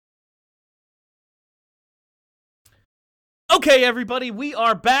 Okay, everybody, we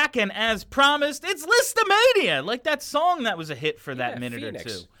are back, and as promised, it's Listomania! Like that song that was a hit for that minute Phoenix.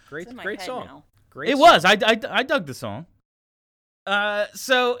 or two. Great song. Now. Great It song. was. I dug the song.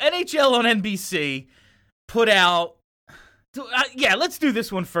 So NHL on NBC put out. Yeah, let's do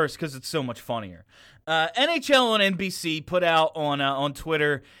this one first because it's so much funnier. NHL on NBC put out on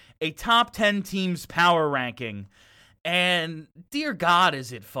Twitter a top 10 teams power ranking, and dear God,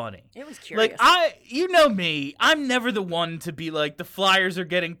 is it funny? It was curious. Like you know me, I'm never the one to be like the Flyers are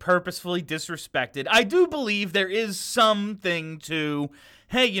getting purposefully disrespected. I do believe there is something to.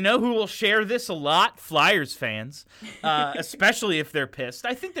 Hey, you know who will share this a lot? Flyers fans, especially if they're pissed.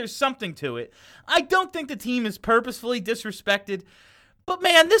 I think there's something to it. I don't think the team is purposefully disrespected, but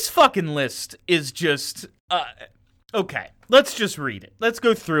man, this fucking list is just, okay, let's just read it. Let's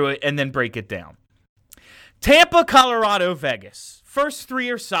go through it and then break it down. Tampa, Colorado, Vegas. First three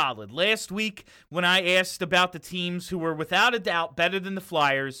are solid. Last week, when I asked about the teams who were without a doubt better than the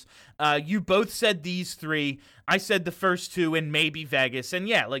Flyers, you both said these three. I said the first two and maybe Vegas. And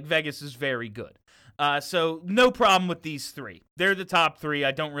yeah, like Vegas is very good. So no problem with these three. They're the top three.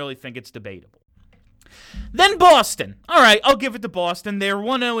 I don't really think it's debatable. Then Boston. All right, I'll give it to Boston. They were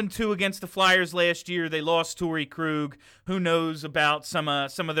 1-0-2 against the Flyers last year. They lost Torrey Krug. Who knows about some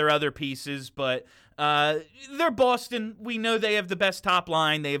of their other pieces, but they're Boston. We know they have the best top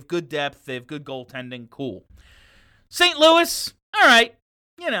line. They have good depth. They have good goaltending. Cool. St. Louis. All right.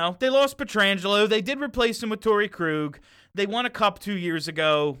 You know, they lost Pietrangelo. They did replace him with Torrey Krug. They won a cup 2 years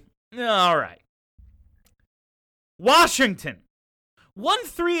ago. All right. Washington. Won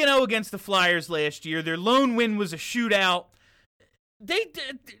 3-0 against the Flyers last year. Their lone win was a shootout. They're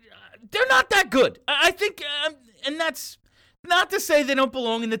not that good. I think, and that's not to say they don't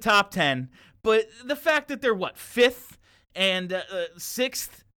belong in the top 10, but the fact that they're, fifth and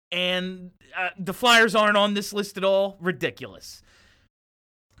sixth, and the Flyers aren't on this list at all, ridiculous.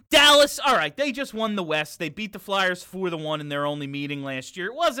 Dallas, all right, they just won the West. They beat the Flyers 4-1 in their only meeting last year.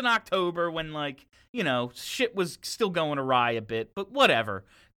 It was in October when, shit was still going awry a bit, but whatever.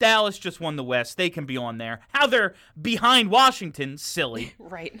 Dallas just won the West. They can be on there. How they're behind Washington, silly.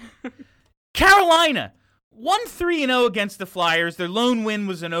 Right. Carolina, won 3-0 against the Flyers. Their lone win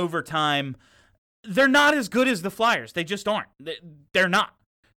was in overtime. They're not as good as the Flyers. They just aren't. They're not.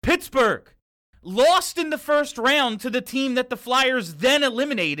 Pittsburgh. Lost in the first round to the team that the Flyers then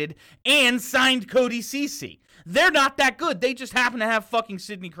eliminated and signed Cody Ceci. They're not that good. They just happen to have fucking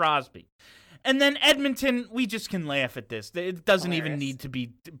Sidney Crosby. And then Edmonton, we just can laugh at this. It doesn't even need to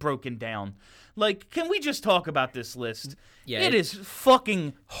be broken down. Like, can we just talk about this list? Yeah, it is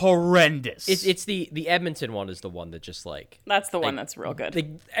fucking horrendous. It's the Edmonton one is the one that just That's the one that's real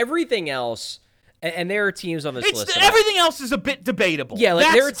good. Everything else. And there are teams on this list. Everything else is a bit debatable. Yeah,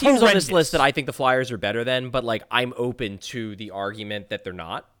 That's there are teams on this horrendous. list that I think the Flyers are better than, but I'm open to the argument that they're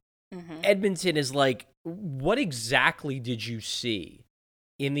not. Mm-hmm. Edmonton is what exactly did you see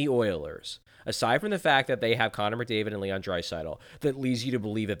in the Oilers, aside from the fact that they have Connor McDavid and Leon Draisaitl, that leads you to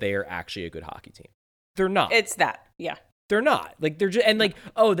believe that they are actually a good hockey team? They're not. It's that, yeah. They're not. They're just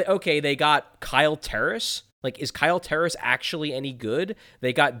they got Kyle Terrace. Is Kyle Terrace actually any good?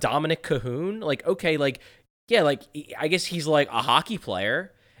 They got Dominic Cahoon. I guess he's a hockey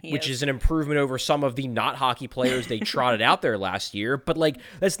player, which is an improvement over some of the not hockey players they trotted out there last year. But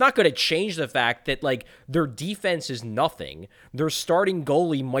that's not going to change the fact that their defense is nothing. Their starting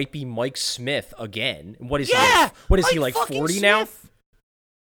goalie might be Mike Smith again. What is he 40 now?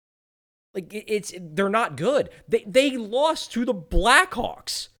 They're not good. They lost to the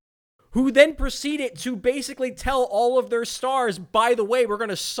Blackhawks, who then proceeded to basically tell all of their stars, by the way, we're going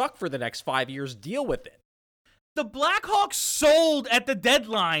to suck for the next 5 years. Deal with it. The Blackhawks sold at the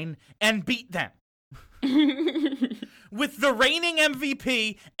deadline and beat them. With the reigning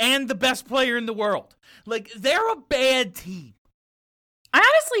MVP and the best player in the world. They're a bad team. I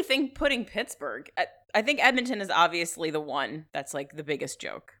honestly think putting Pittsburgh, I think Edmonton is obviously the one that's the biggest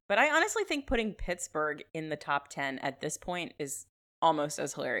joke. But I honestly think putting Pittsburgh in the top 10 at this point is almost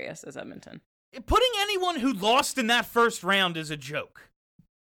as hilarious as Edmonton. Putting anyone who lost in that first round is a joke.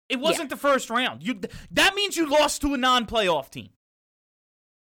 It wasn't the first round. That means you lost to a non-playoff team,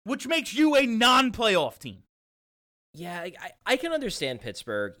 which makes you a non-playoff team. Yeah, I can understand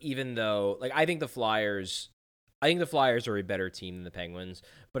Pittsburgh, even though I think the Flyers are a better team than the Penguins,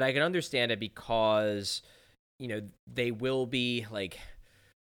 but I can understand it because they will be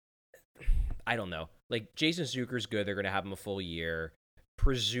I don't know. Like, Jason Zucker's good. They're going to have him a full year.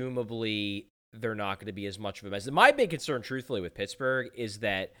 Presumably, they're not going to be as much of a mess. My big concern, truthfully, with Pittsburgh is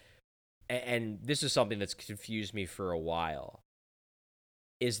that, and this is something that's confused me for a while,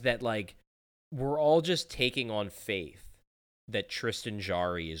 is that, like, we're all just taking on faith that Tristan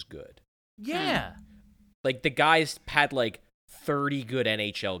Jarry is good. Yeah. Like, the guy's had, like, 30 good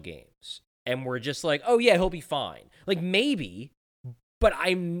NHL games. And we're just like, oh, yeah, he'll be fine. Like, maybe, but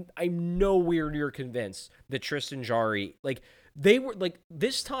I'm nowhere near convinced that Tristan Jarry, like, they were, like,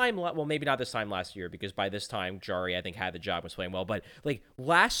 this time, well, maybe not this time last year, because by this time, Jarry, I think, had the job, was playing well. But, like,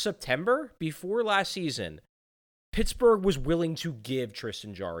 last September, before last season, Pittsburgh was willing to give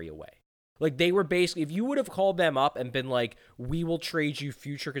Tristan Jarry away. Like, they were basically, if you would have called them up and been like, we will trade you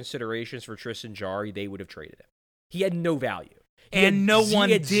future considerations for Tristan Jarry, they would have traded him. He had no value. No one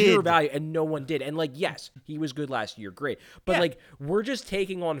did. Zero did. value, and no one did. And, like, yes, he was good last year. Great. But, like, we're just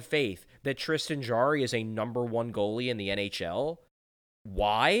taking on faith that Tristan Jarry is a number one goalie in the NHL.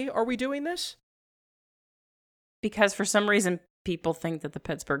 Why are we doing this? Because for some reason, people think that the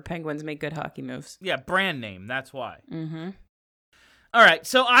Pittsburgh Penguins make good hockey moves. Yeah, brand name. That's why. Mm-hmm. All right,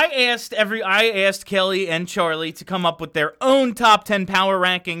 so I asked Kelly and Charlie to come up with their own top 10 power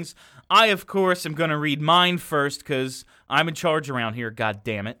rankings. I, of course, am going to read mine first because I'm in charge around here, god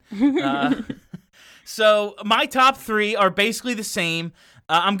damn it. So my top 3 are basically the same.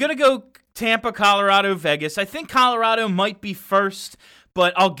 I'm going to go Tampa, Colorado, Vegas. I think Colorado might be first,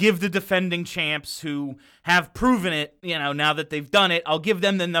 but I'll give the defending champs who have proven it, now that they've done it, I'll give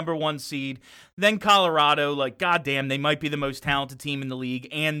them the number 1 seed. Then Colorado, like, goddamn, they might be the most talented team in the league,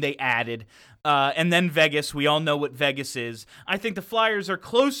 and they added. And then Vegas, we all know what Vegas is. I think the Flyers are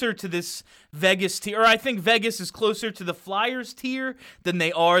closer to this Vegas tier, or I think Vegas is closer to the Flyers tier than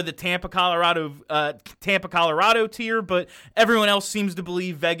they are the Tampa, Colorado tier, but everyone else seems to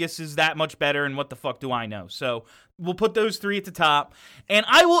believe Vegas is that much better, and what the fuck do I know? So we'll put those 3 at the top, and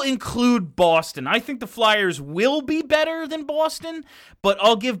I will include Boston. I think the Flyers will be better than Boston, but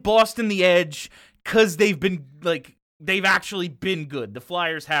I'll give Boston the edge because they've actually been good. The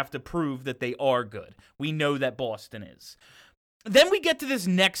Flyers have to prove that they are good. We know that Boston is. Then we get to this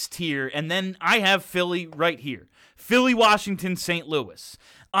next tier, and then I have Philly right here. Philly, Washington, St. Louis.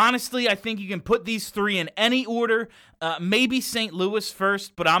 Honestly, I think you can put these 3 in any order. Maybe St. Louis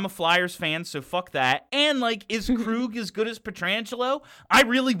first, but I'm a Flyers fan, so fuck that. And, like, is Krug as good as Pietrangelo? I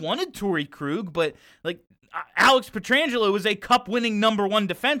really wanted Torrey Krug, but, like, Alex Pietrangelo is a cup-winning number 1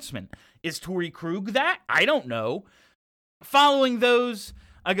 defenseman. Is Torrey Krug that? I don't know. Following those,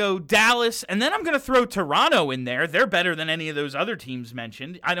 I go Dallas, and then I'm going to throw Toronto in there. They're better than any of those other teams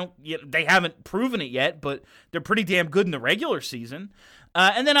mentioned. They haven't proven it yet, but they're pretty damn good in the regular season.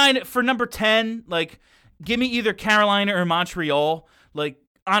 And then for number 10, like, give me either Carolina or Montreal. Like,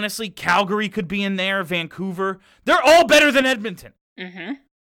 honestly, Calgary could be in there, Vancouver. They're all better than Edmonton. Mm-hmm.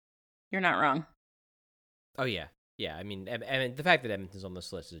 You're not wrong. Oh, yeah. Yeah, I mean, the fact that Edmonton's on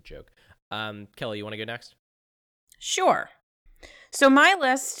this list is a joke. Kelly, you want to go next? Sure. So my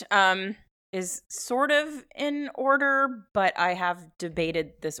list is sort of in order, but I have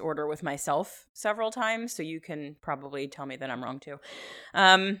debated this order with myself several times, so you can probably tell me that I'm wrong too.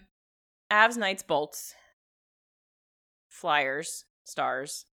 Avs, Knights, Bolts, Flyers,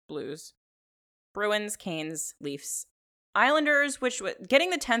 Stars, Blues, Bruins, Canes, Leafs, Islanders, which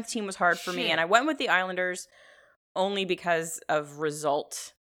getting the 10th team was hard for me, and I went with the Islanders only because of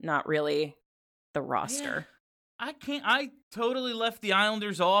result, not really the roster. Yeah. I totally left the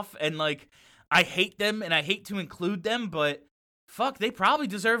Islanders off, and, like, I hate them, and I hate to include them, but fuck, they probably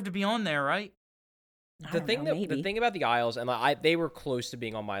deserve to be on there, right? The thing about the Isles, and they were close to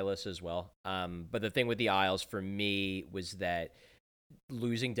being on my list as well. But the thing with the Isles for me was that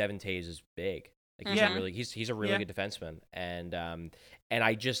losing Devin Taves is big. Like, he's a really good defenseman, and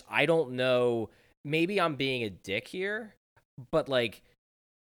I don't know. Maybe I'm being a dick here, but, like,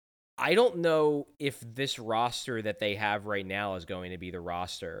 I don't know if this roster that they have right now is going to be the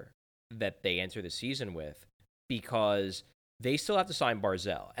roster that they enter the season with, because they still have to sign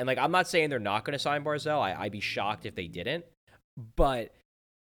Barzal. And, like, I'm not saying they're not going to sign Barzal. I'd be shocked if they didn't. But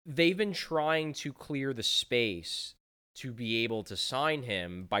they've been trying to clear the space to be able to sign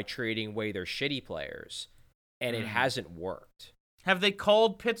him by trading away their shitty players, and it hasn't worked. Have they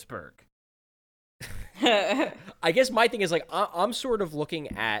called Pittsburgh? I guess my thing is, like, I'm sort of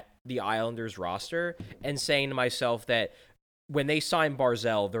looking at the Islanders roster and saying to myself that when they sign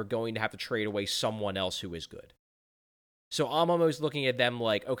Barzal, they're going to have to trade away someone else who is good. So I'm almost looking at them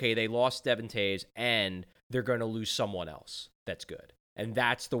like, okay, they lost Devin Taves and they're going to lose someone else that's good. And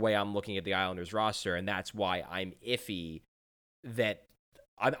that's the way I'm looking at the Islanders roster, and that's why I'm iffy that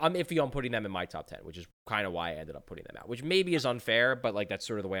I'm iffy on putting them in my top 10, which is kind of why I ended up putting them out, which maybe is unfair, but like that's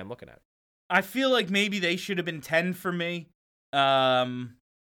sort of the way I'm looking at it. I feel like maybe they should have been 10 for me. Yeah,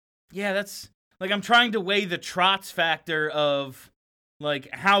 that's like I'm trying to weigh the Trotz factor of like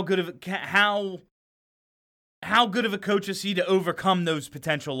how good of a coach is he to overcome those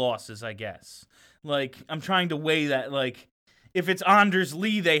potential losses, I guess. Like I'm trying to weigh that, like if it's Anders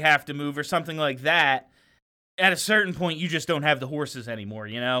Lee they have to move or something like that, at a certain point you just don't have the horses anymore,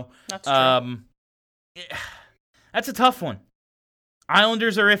 you know? That's true. That's a tough one.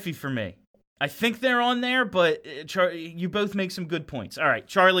 Islanders are iffy for me. I think they're on there, but you both make some good points. All right,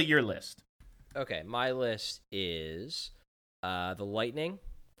 Charlie, your list. Okay, my list is the Lightning,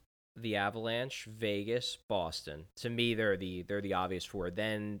 the Avalanche, Vegas, Boston. To me, they're the obvious four.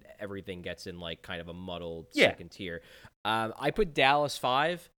 Then everything gets in like kind of a muddled second tier. I put Dallas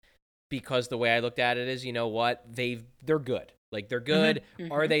 5 because the way I looked at it is, you know what, they're good. Like they're good.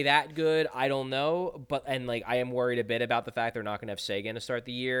 Mm-hmm. Are they that good? I don't know. But like I am worried a bit about the fact they're not going to have Sagan to start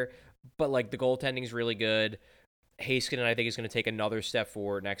the year. But like the goaltending is really good. Heiskanen, I think, is going to take another step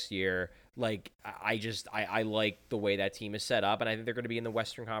forward next year. Like I like the way that team is set up, and I think they're going to be in the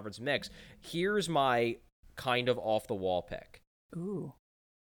Western Conference mix. Here's my kind of off the wall pick. Ooh.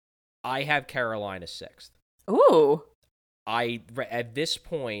 I have Carolina 6th. Ooh. At this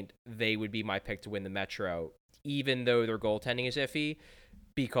point they would be my pick to win the Metro, even though their goaltending is iffy,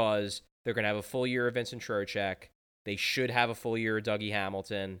 because they're going to have a full year of Vincent Trocheck. They should have a full year of Dougie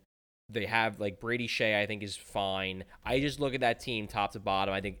Hamilton. They have like Brady Shea, I think, is fine. I just look at that team top to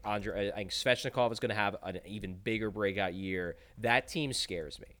bottom. I think Svechnikov is going to have an even bigger breakout year. That team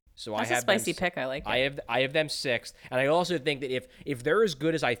scares me. So That's I have a spicy pick. I like it. I have them 6th, and I also think that if they're as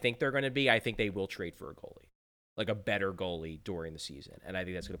good as I think they're going to be, I think they will trade for a goalie, like a better goalie during the season, and I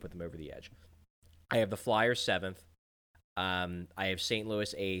think that's going to put them over the edge. I have the Flyers 7th. I have St.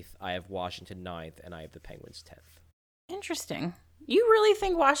 Louis 8th. I have Washington 9th, and I have the Penguins 10th. Interesting. You really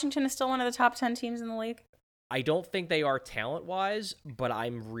think Washington is still one of the top 10 teams in the league? I don't think they are talent-wise, but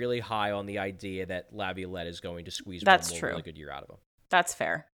I'm really high on the idea that Laviolette is going to squeeze one more really good year out of them. That's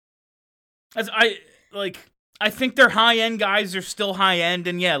fair. I think their high-end guys are still high-end,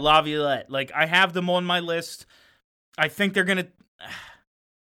 and yeah, Laviolette. Like, I have them on my list. I think they're going to...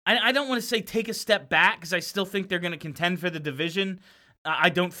 I don't want to say take a step back, because I still think they're going to contend for the division. I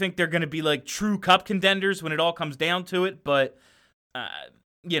don't think they're going to be, like, true cup contenders when it all comes down to it, but...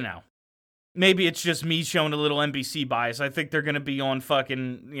 you know, maybe it's just me showing a little NBC bias. I think they're gonna be on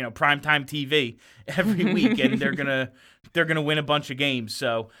fucking, primetime TV every week, and they're gonna win a bunch of games.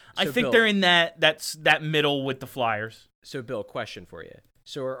 So I think Bill, they're in that middle with the Flyers. So Bill, question for you.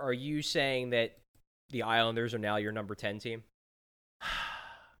 So are you saying that the Islanders are now your number 10 team?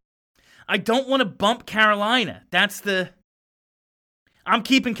 I don't want to bump Carolina. I'm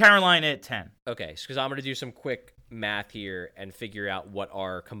keeping Carolina at 10. Okay, because I'm gonna do some quick math here and figure out what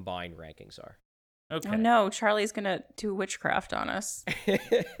our combined rankings are. Okay. Oh no, Charlie's gonna do witchcraft on us.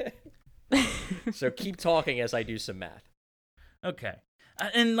 So keep talking as I do some math. Okay.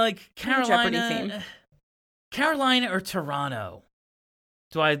 And like Carolina or Toronto?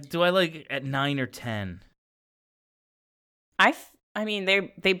 Do I like at 9 or 10? I mean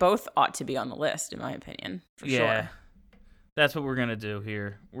they both ought to be on the list in my opinion, for sure. That's what we're going to do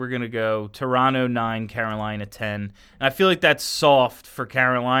here. We're going to go Toronto 9, Carolina 10. And I feel like that's soft for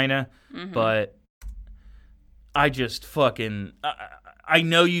Carolina, but I just fucking... I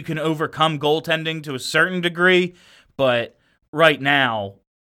know you can overcome goaltending to a certain degree, but right now...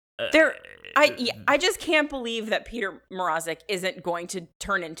 I just can't believe that Peter Mrazek isn't going to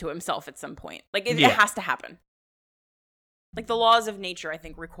turn into himself at some point. Like, it has to happen. Like, the laws of nature, I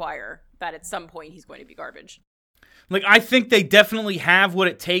think, require that at some point he's going to be garbage. Like, I think they definitely have what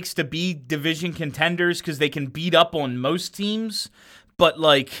it takes to be division contenders because they can beat up on most teams. But,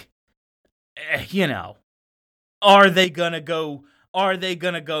 like, are they gonna go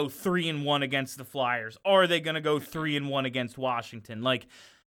 3-1 against the Flyers? Are they gonna go 3-1 against Washington? Like,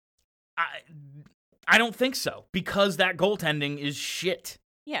 I don't think so because that goaltending is shit.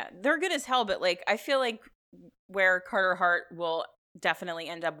 Yeah, they're good as hell, but like I feel like where Carter Hart will definitely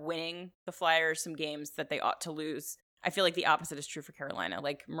end up winning the Flyers some games that they ought to lose. I feel like the opposite is true for Carolina.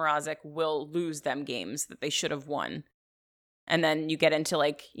 Like Mrazek will lose them games that they should have won. And then you get into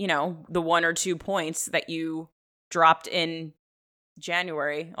like, the 1 or 2 points that you dropped in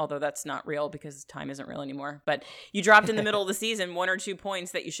January, although that's not real because time isn't real anymore. But you dropped in the middle of the season 1 or 2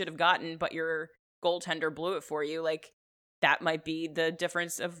 points that you should have gotten, but your goaltender blew it for you. Like that might be the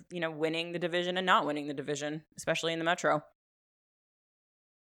difference of, winning the division and not winning the division, especially in the Metro.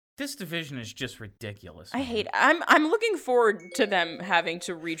 This division is just ridiculous. I man. hate. I'm looking forward to them having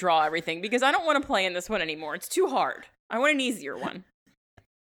to redraw everything because I don't want to play in this one anymore. It's too hard. I want an easier one.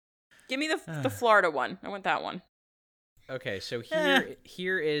 Give me the Florida one. I want that one. Okay, so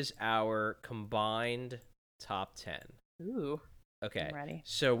here is our combined top 10. Ooh. Okay. I'm ready.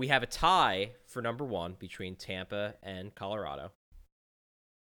 So we have a tie for number 1 between Tampa and Colorado.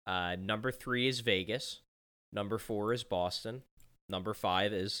 Number 3 is Vegas. Number 4 is Boston. Number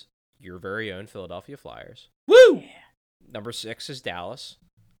 5 is your very own Philadelphia Flyers. Woo! Number 6 is Dallas.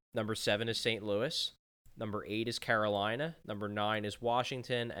 Number 7 is St. Louis. Number 8 is Carolina. Number 9 is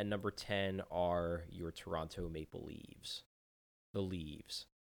Washington. And number 10 are your Toronto Maple Leafs. The Leaves.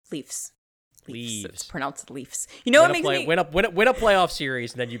 Leafs. Leaves. It's pronounced Leafs. You know what makes me... Win a playoff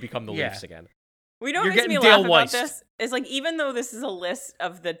series, and then you become the Leafs again. We know what You're makes me getting laugh Dale about Weist. this is like even though this is a list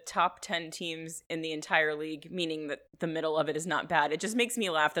of the top 10 teams in the entire league, meaning that the middle of it is not bad, it just makes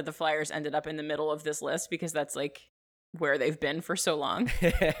me laugh that the Flyers ended up in the middle of this list because that's like where they've been for so long.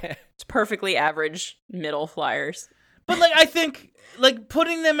 It's perfectly average middle Flyers. But like I think like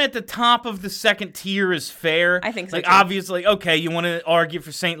putting them at the top of the second tier is fair. I think so, Like too. obviously, okay, you want to argue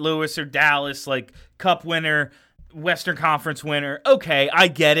for St. Louis or Dallas, like Cup winner, Western Conference winner. Okay, I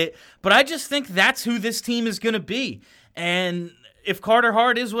get it. But I just think that's who this team is going to be. And if Carter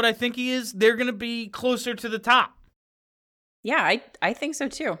Hart is what I think he is, they're going to be closer to the top. Yeah, I think so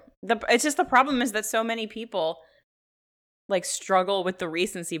too. It's just the problem is that so many people like struggle with the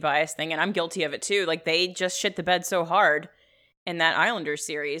recency bias thing, and I'm guilty of it too. Like they just shit the bed so hard in that Islanders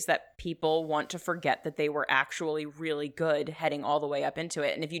series that people want to forget that they were actually really good heading all the way up into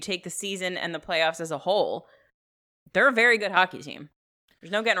it. And if you take the season and the playoffs as a whole, they're a very good hockey team.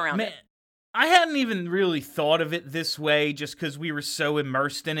 There's no getting around it. I hadn't even really thought of it this way just because we were so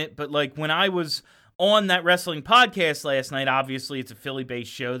immersed in it. But like when I was on that wrestling podcast last night, obviously it's a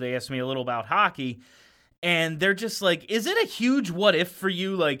Philly-based show. They asked me a little about hockey. And they're just like, is it a huge what if for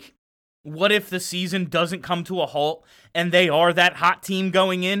you? Like, what if the season doesn't come to a halt and they are that hot team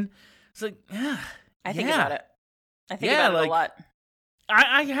going in? It's like, I think about it. I think about it a lot.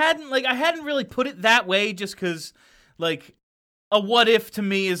 I hadn't really put it that way just because, like, a what if to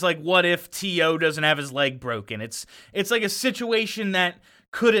me is like, what if T.O. doesn't have his leg broken? It's like a situation that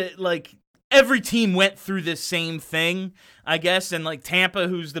could, like, every team went through this same thing, I guess, and like Tampa,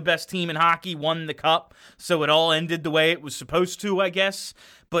 who's the best team in hockey, won the cup, so it all ended the way it was supposed to, I guess.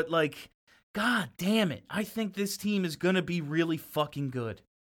 But like, god damn it, I think this team is gonna be really fucking good.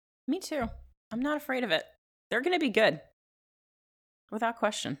 Me too. I'm not afraid of it. They're going to be good. Without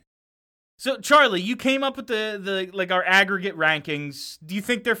question. So Charlie, you came up with the like our aggregate rankings. Do you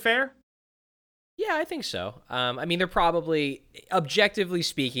think they're fair? Yeah, I think so. I mean, they're probably, objectively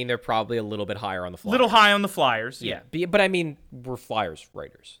speaking, they're probably a little bit higher on the Flyers. Little high on the Flyers. Yeah, but I mean, we're Flyers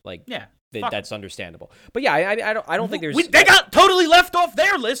writers. Like, Yeah. that's understandable. But yeah, I don't think there's. They got totally left off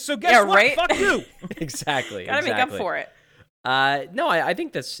their list, so guess what? right? Fuck you. Exactly. Gotta make up for it. No, I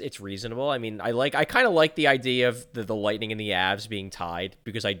think it's reasonable. I mean, I kind of like the idea of the Lightning and the Avs being tied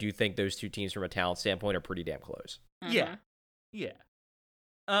because I do think those two teams from a talent standpoint are pretty damn close. Yeah. Yeah.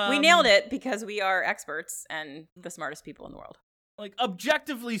 We nailed it because we are experts and the smartest people in the world. Like,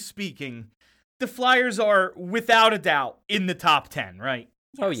 objectively speaking, the Flyers are, without a doubt, in the top 10, right?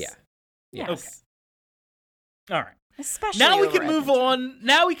 Oh, yeah. Yes. Okay. All right. Especially Now we over can move Edmonton. on.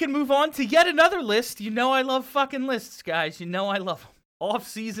 Now we can move on to yet another list. You know I love fucking lists, guys. You know I love them.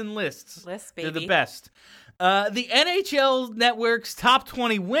 Off-season lists. Lists, They're the baby. best. The NHL Network's top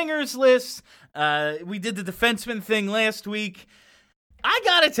 20 wingers list. We did the defenseman thing last week. I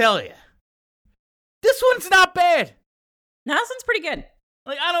gotta tell you, this one's not bad. No, this one's pretty good.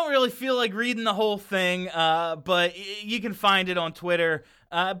 Like, I don't really feel like reading the whole thing, but you can find it on Twitter.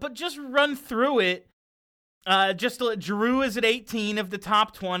 But just run through it. Giroux is at 18 of the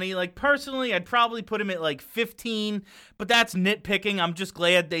top 20. Like, personally, I'd probably put him at, like, 15, but that's nitpicking. I'm just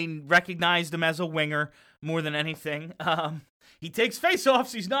glad they recognized him as a winger more than anything. He takes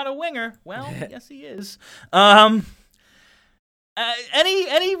face-offs. He's not a winger. Well, yes, he is.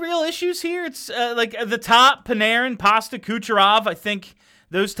 Any real issues here? It's like the top, Panarin, Pasta, Kucherov. I think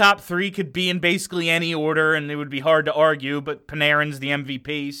those top three could be in basically any order, and it would be hard to argue, but Panarin's the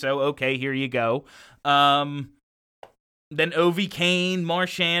MVP, so okay, here you go. Then Ovi, Kane,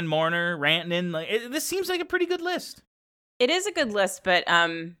 Marchand, Marner, Rantanen. This seems like a pretty good list. It is a good list, but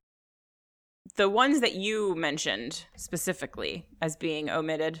the ones that you mentioned specifically as being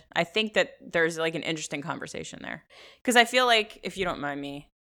omitted, I think that there's like an interesting conversation there. Because I feel like, if you don't mind me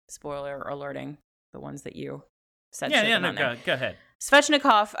spoiler alerting the ones that you said. Yeah, should have no, been on there. go ahead.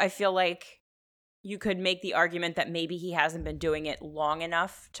 Svechnikov, I feel like you could make the argument that maybe he hasn't been doing it long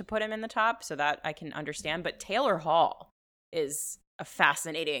enough to put him in the top, so that I can understand. But Taylor Hall is a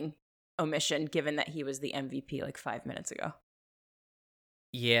fascinating omission, given that he was the MVP like 5 minutes ago.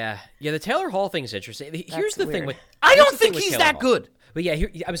 Yeah, the Taylor Hall thing's interesting. Here's the thing weird. with I here's don't the thing think with he's Taylor that Hall. good. But yeah,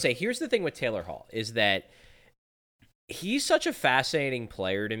 I would say here's the thing with Taylor Hall is that he's such a fascinating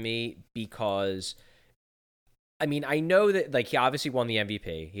player to me because, I mean, I know that like he obviously won the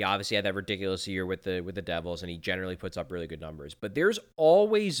MVP. He obviously had that ridiculous year with the Devils, and he generally puts up really good numbers. But there's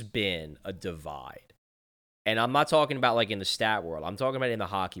always been a divide, and I'm not talking about like in the stat world. I'm talking about in the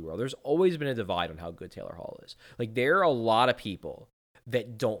hockey world. There's always been a divide on how good Taylor Hall is. Like there are a lot of people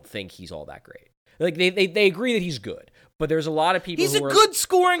that don't think he's all that great. Like they agree that he's good, but there's a lot of people. He's who a are, good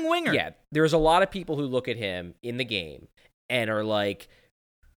scoring winger. Yeah, there's a lot of people who look at him in the game and are like,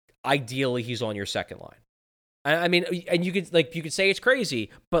 ideally he's on your second line. I mean, and you could say it's crazy,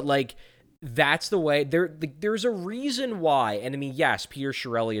 but like that's the way. There's a reason why, and I mean, yes, Peter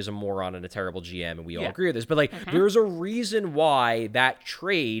Chiarelli is a moron and a terrible GM, and we all agree with this. But like, there's a reason why that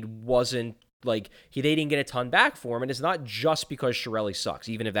trade wasn't. Like, they didn't get a ton back for him, and it's not just because Chiarelli sucks,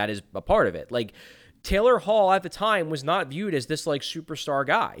 even if that is a part of it. Like, Taylor Hall at the time was not viewed as this, like, superstar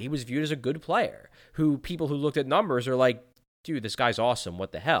guy. He was viewed as a good player who people who looked at numbers are like, dude, this guy's awesome.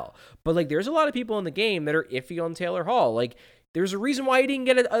 What the hell? But, like, there's a lot of people in the game that are iffy on Taylor Hall. Like, there's a reason why he didn't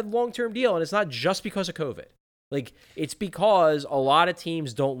get a long-term deal, and it's not just because of COVID. Like, it's because a lot of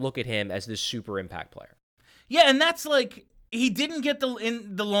teams don't look at him as this super impact player. Yeah, and that's like... He didn't get the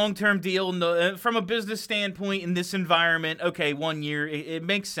long-term deal from a business standpoint in this environment. Okay, 1 year, it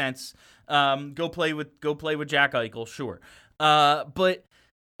makes sense. Go play with Jack Eichel, sure. But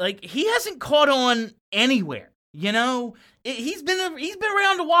like he hasn't caught on anywhere. You know, he's been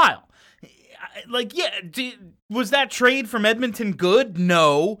around a while. Like, yeah, was that trade from Edmonton good?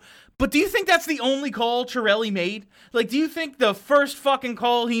 No. But do you think that's the only call Chiarelli made? Like, do you think the first fucking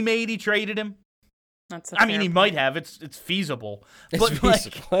call he made, he traded him? I mean, he might have. It's feasible. It's but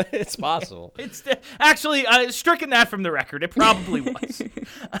feasible. Like, it's possible. It's actually stricken that from the record. It probably was.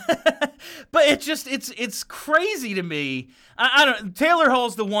 But it's crazy to me. I don't. Taylor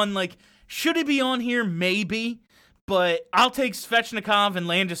Hall's the one. Like, should he be on here? Maybe. But I'll take Svechnikov and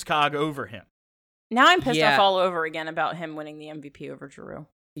Landeskog over him. Now I'm pissed off all over again about him winning the MVP over Giroux.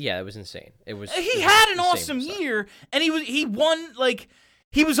 Yeah, it was insane. He had an awesome year, and he won like.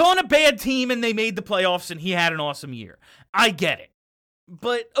 He was on a bad team and they made the playoffs and he had an awesome year. I get it.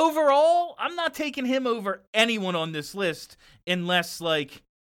 But overall, I'm not taking him over anyone on this list unless, like,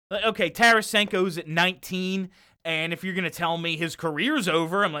 okay, Tarasenko's at 19, and if you're going to tell me his career's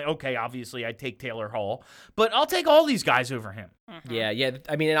over, I'm like, okay, obviously I'd take Taylor Hall. But I'll take all these guys over him. Mm-hmm. Yeah.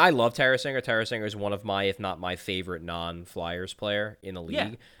 I mean, and I love Tarasenko. Tarasenko is one of my, if not my favorite non-Flyers player in the league.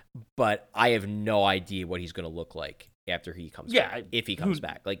 Yeah. But I have no idea what he's going to look like after he comes back, if he comes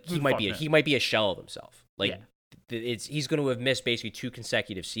back. Like, he might be a shell of himself. Like, he's going to have missed basically 2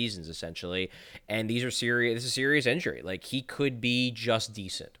 consecutive seasons essentially, and this is a serious injury. Like, he could be just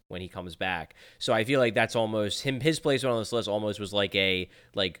decent when he comes back. So I feel like that's almost his placement on this list almost was like a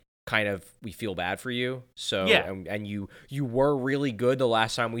kind of, we feel bad for you. So and you were really good the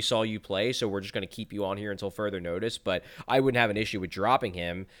last time we saw you play, so we're just going to keep you on here until further notice. But I wouldn't have an issue with dropping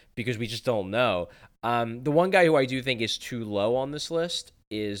him because we just don't know. The one guy who I do think is too low on this list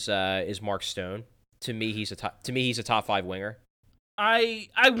is Mark Stone. To me, he's a top 5 winger. I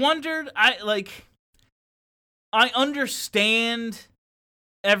wondered. I understand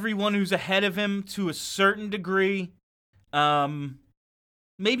everyone who's ahead of him to a certain degree.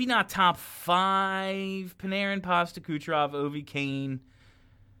 Maybe not top 5. Panarin, Pasta, Kucherov, Ovi, Kane,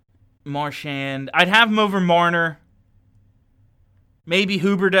 Marchand. I'd have him over Marner. Maybe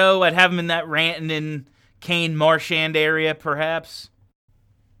Huberdeau. I'd have him in that Rantanen, Kane, Marchand area, perhaps.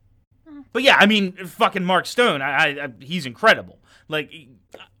 But yeah, I mean, fucking Mark Stone. He's incredible. Like,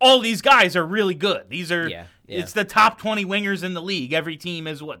 all these guys are really good. These are. It's the top 20 wingers in the league. Every team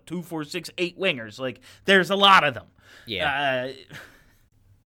has 2, 4, 6, 8 wingers. Like, there's a lot of them. Yeah.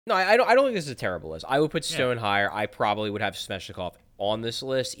 No, I don't think this is a terrible list. I would put Stone higher. I probably would have Svechnikov on this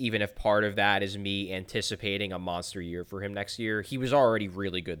list, even if part of that is me anticipating a monster year for him next year. He was already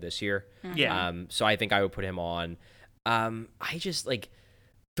really good this year. Yeah. So I think I would put him on. I just, like,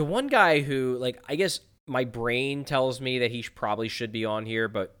 the one guy who, like, I guess my brain tells me that he probably should be on here,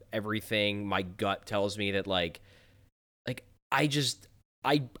 but everything, my gut tells me that, like I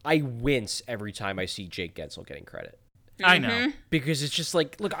wince every time I see Jake Gensel getting credit. I know. Because it's just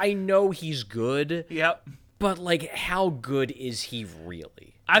like, look, I know he's good. Yep. But like, how good is he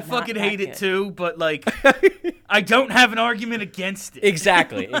really? I fucking that hate it good. too, but like, I don't have an argument against it.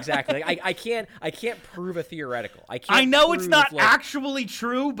 Exactly. Like, I can't prove a theoretical. I know it's prove, not like, actually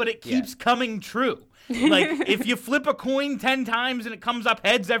true, but it keeps coming true. Like, if you flip a coin 10 times and it comes up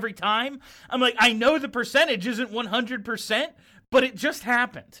heads every time, I'm like, I know the percentage isn't 100%, but it just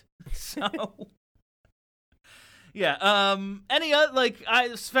happened. So, yeah. Any other, like,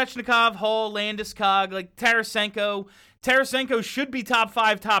 Svechnikov, Hall, Landeskog, like, Tarasenko. Tarasenko should be top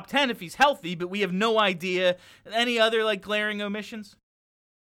 5, top 10 if he's healthy, but we have no idea. Any other, like, glaring omissions?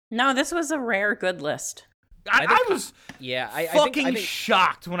 No, this was a rare good list. I was I fucking think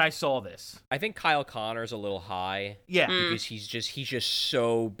shocked when I saw this. I think Kyle Connor's a little high. Yeah. Because he's just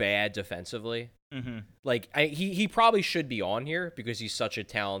so bad defensively. Mm-hmm. Like, he probably should be on here because he's such a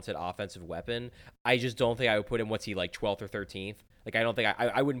talented offensive weapon. I just don't think I would put him, what's he, like 12th or 13th? Like, I don't think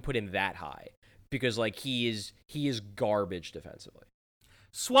I wouldn't put him that high because, like, he is garbage defensively.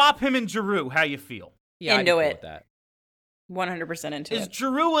 Swap him and Giroux. How you feel? Yeah, Into I'd be cool it. with that. 100% into Is it.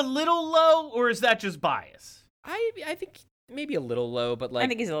 Giroux a little low, or is that just bias? I think maybe a little low, but like I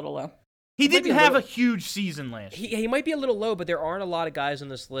think he's a little low. He might be didn't a have little- a huge season last year. he might be a little low, but there aren't a lot of guys on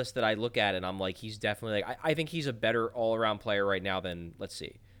this list that I look at and I'm like, he's definitely like I think he's a better all around player right now than, let's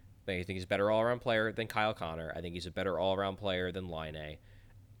see. I think he's a better all around player than Kyle Connor. I think he's a better all around player than Line.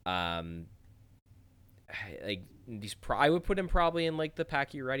 Like I would put him probably in like the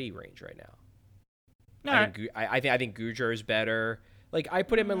Pacioretty range right now. All right. I think Gaudreau's better. Like I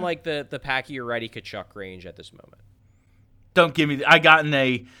put him in like the Pacioretty Kachuk range at this moment. Don't give me.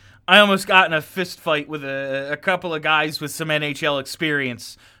 I almost got in a fist fight with a couple of guys with some NHL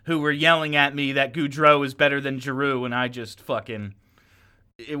experience who were yelling at me that Gaudreau is better than Giroux, and I just fucking.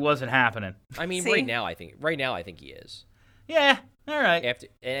 It wasn't happening. I mean, See? right now I think he is. Yeah. All right. After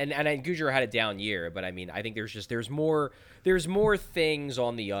and Gaudreau had a down year, but I mean, I think there's more things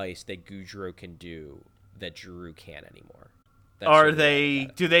on the ice that Gaudreau can do that Giroux can't anymore. Do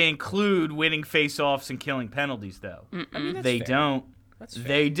they include winning faceoffs and killing penalties though? I mean, that's They fair. don't. That's fair.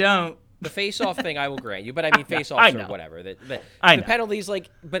 They don't. The face-off thing, I will grant you, but I mean, face-offs or whatever. The penalties, like,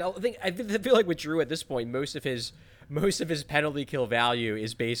 but I feel like with Drew at this point, most of his penalty kill value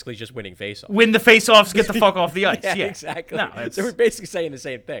is basically just winning face-offs. Win the faceoffs, get the fuck off the ice. Yeah, Yeah, exactly. No, it's, So we're basically saying the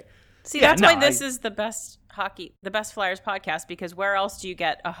same thing. See, Yeah, that's no, why this is the best Flyers podcast, because where else do you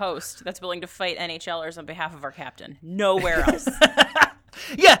get a host that's willing to fight NHLers on behalf of our captain? Nowhere else.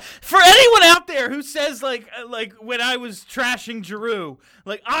 yeah. For anyone out there who says like when I was trashing Giroux,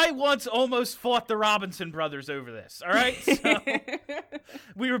 like I once almost fought the Robinson brothers over this. All right, so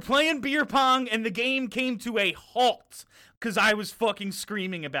we were playing beer pong and the game came to a halt because I was fucking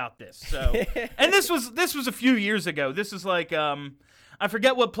screaming about this. So, and this was a few years ago. This is like I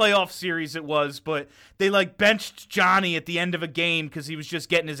forget what playoff series it was, but they like benched Johnny at the end of a game because he was just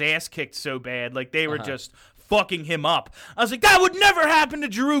getting his ass kicked so bad. Like they were just fucking him up. I was like, that would never happen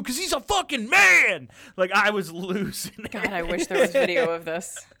to Giroux because he's a fucking man. Like I was losing. God, I wish there was video of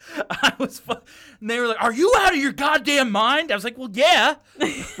this. And they were like, are you out of your goddamn mind? I was like, well, yeah.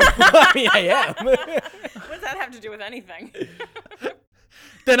 I mean, I am. What does that have to do with anything?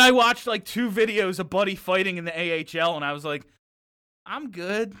 Then I watched like 2 videos of Buddy fighting in the AHL, and I was like, I'm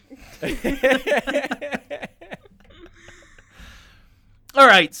good. All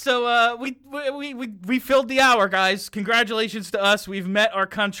right, so we filled the hour, guys. Congratulations to us. We've met our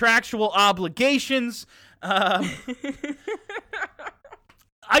contractual obligations. I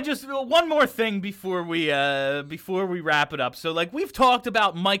just one more thing before we wrap it up. So like we've talked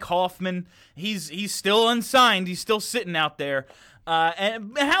about Mike Hoffman. He's still unsigned. He's still sitting out there.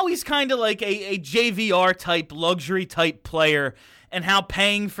 And how he's kind of like a JVR type, luxury type player, and how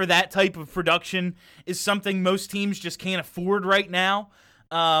paying for that type of production is something most teams just can't afford right now.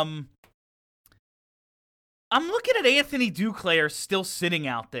 I'm looking at Anthony Duclair still sitting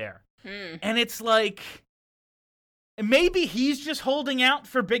out there, and it's like maybe he's just holding out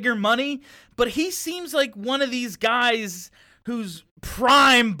for bigger money, but he seems like one of these guys who's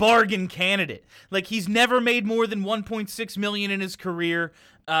prime bargain candidate. Like he's never made more than $1.6 million in his career.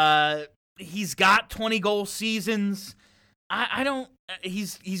 He's got 20 goal seasons.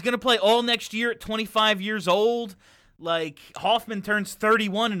 He's going to play all next year at 25 years old. Like Hoffman turns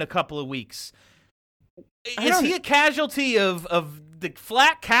 31 in a couple of weeks. Is he a casualty of the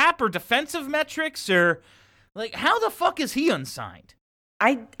flat cap or defensive metrics, or like how the fuck is he unsigned?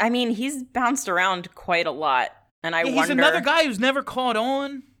 I mean, he's bounced around quite a lot, and I wonder. He's another guy who's never caught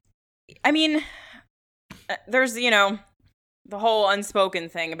on. I mean, there's, the whole unspoken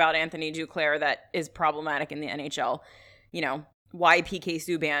thing about Anthony Duclair that is problematic in the NHL. why PK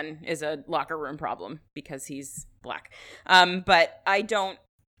Subban is a locker room problem because he's black. But I don't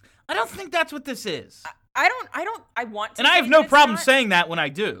think that's what this is. I want to. And I have say no that it's problem not, saying that when I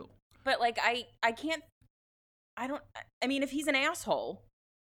do. But like I can't. I mean, if he's an asshole,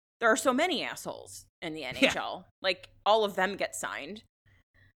 there are so many assholes in the NHL. Yeah. Like all of them get signed.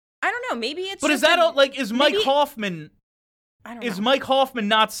 I don't know. Maybe it's. But just is that all, like, is Mike maybe- Hoffman? I don't Is know. Mike Hoffman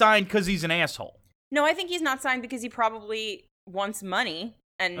not signed because he's an asshole? No, I think he's not signed because he probably wants money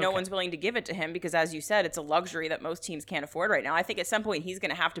and no Okay. one's willing to give it to him because, as you said, it's a luxury that most teams can't afford right now. I think at some point he's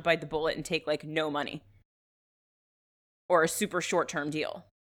going to have to bite the bullet and take like no money or a super short-term deal.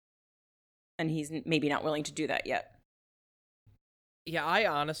 And he's maybe not willing to do that yet. Yeah, I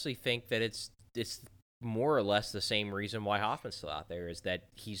honestly think that it's more or less the same reason why Hoffman's still out there, is that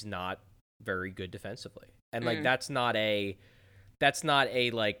he's not very good defensively. And like that's not a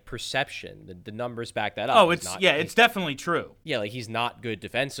like perception. The numbers back that up. Oh, He's it's not- it's definitely true. Yeah, like he's not good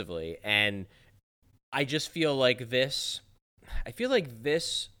defensively, and I just feel like this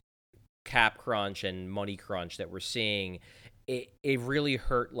cap crunch and money crunch that we're seeing, it really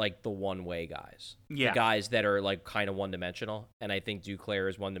hurt like the one-way guys. Yeah. The guys that are like kind of one-dimensional, and I think Duclair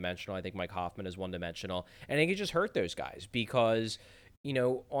is one-dimensional. I think Mike Hoffman is one-dimensional, and I think it just hurt those guys because, you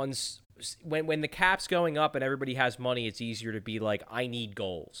know, when the cap's going up and everybody has money, it's easier to be like, I need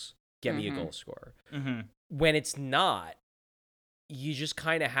goals. Get me a goal scorer. Mm-hmm. When it's not, you just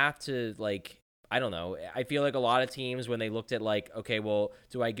kind of have to, like, I don't know. I feel like a lot of teams, when they looked at like, okay, well,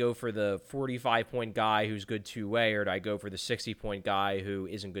 do I go for the 45-point guy who's good two-way, or do I go for the 60-point guy who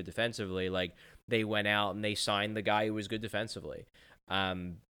isn't good defensively? Like, they went out and they signed the guy who was good defensively.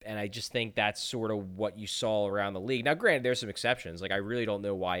 And I just think that's sort of what you saw around the league. Now, granted, there's some exceptions. Like, I really don't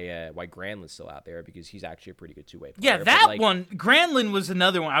know why Granlund's still out there, because he's actually a pretty good two-way player. Yeah, But, that like, one, Granlund was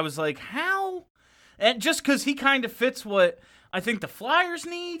another one. I was like, how? And just because he kind of fits what I think the Flyers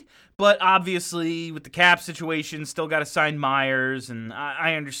need, but obviously with the cap situation, still got to sign Myers, and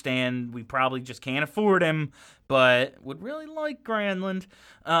I understand we probably just can't afford him, but would really like Granlund.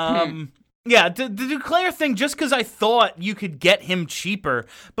 Yeah, the Duclair thing, just because I thought you could get him cheaper,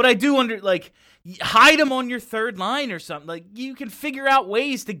 but I do hide him on your third line or something. Like, you can figure out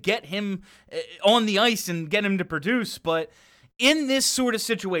ways to get him on the ice and get him to produce, but in this sort of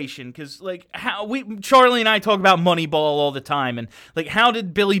situation, because like Charlie and I talk about Moneyball all the time, and like, how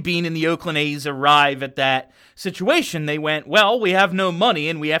did Billy Beane and the Oakland A's arrive at that situation? They went, well, we have no money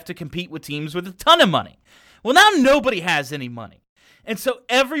and we have to compete with teams with a ton of money. Well, now nobody has any money. And so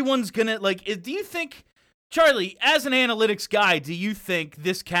everyone's going to, like, do you think, Charlie, as an analytics guy, do you think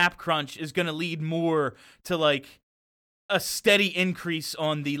this cap crunch is going to lead more to, like, a steady increase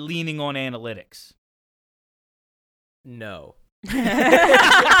on the leaning on analytics? No.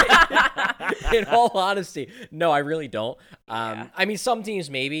 In all honesty, no, I really don't. I mean, some teams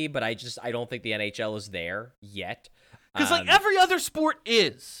maybe, but I don't think the NHL is there yet. Because, like, every other sport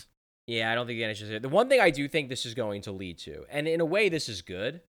is. Yeah, I don't think the NHL is there. The one thing I do think this is going to lead to, and in a way this is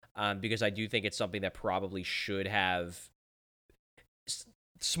good, because I do think it's something that probably should have...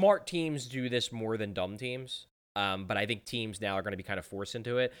 Smart teams do this more than dumb teams, but I think teams now are going to be kind of forced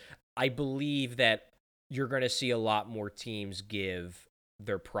into it. I believe that you're going to see a lot more teams give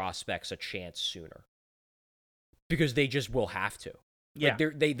their prospects a chance sooner, because they just will have to. Yeah.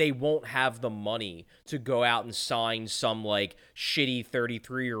 Like they won't have the money to go out and sign some like shitty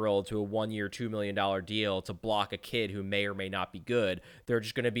 33-year-old to a 1-year, $2 million deal to block a kid who may or may not be good. They're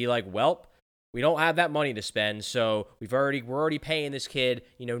just going to be like, well, we don't have that money to spend, so we're already paying this kid,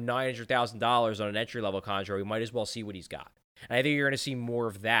 $900,000 on an entry-level contract. We might as well see what he's got. And I think you're going to see more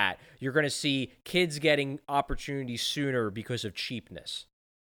of that. You're going to see kids getting opportunities sooner because of cheapness.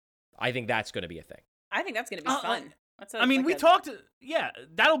 I think that's going to be a thing. I think that's going to be fun. We talked,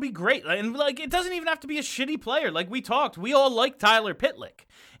 that'll be great. And, like, it doesn't even have to be a shitty player. Like, we talked, we all like Tyler Pitlick.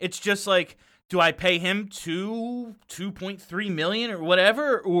 It's just like, do I pay him $2.3 million or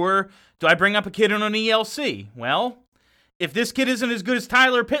whatever, or do I bring up a kid on an ELC? Well, if this kid isn't as good as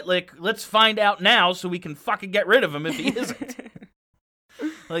Tyler Pitlick, let's find out now so we can fucking get rid of him if he isn't.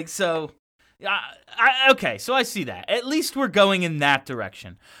 Like, so... okay, so I see that. At least we're going in that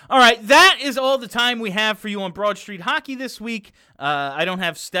direction. All right, that is all the time we have for you on Broad Street Hockey this week. I don't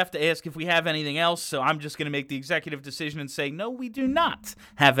have Steph to ask if we have anything else, so I'm just going to make the executive decision and say, no, we do not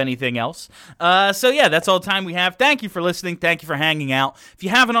have anything else. That's all the time we have. Thank you for listening. Thank you for hanging out. If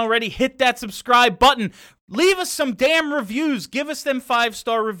you haven't already, hit that subscribe button. leave us some damn reviews. Give us them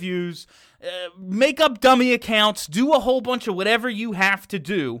 5-star reviews. Make up dummy accounts. Do a whole bunch of whatever you have to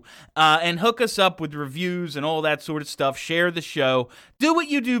do, and hook us up with reviews and all that sort of stuff. Share the show. Do what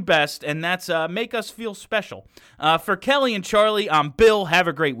you do best, and that's make us feel special. For Kelly and Charlie, I'm Bill. Have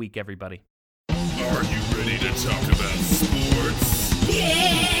a great week, everybody. Are you ready to talk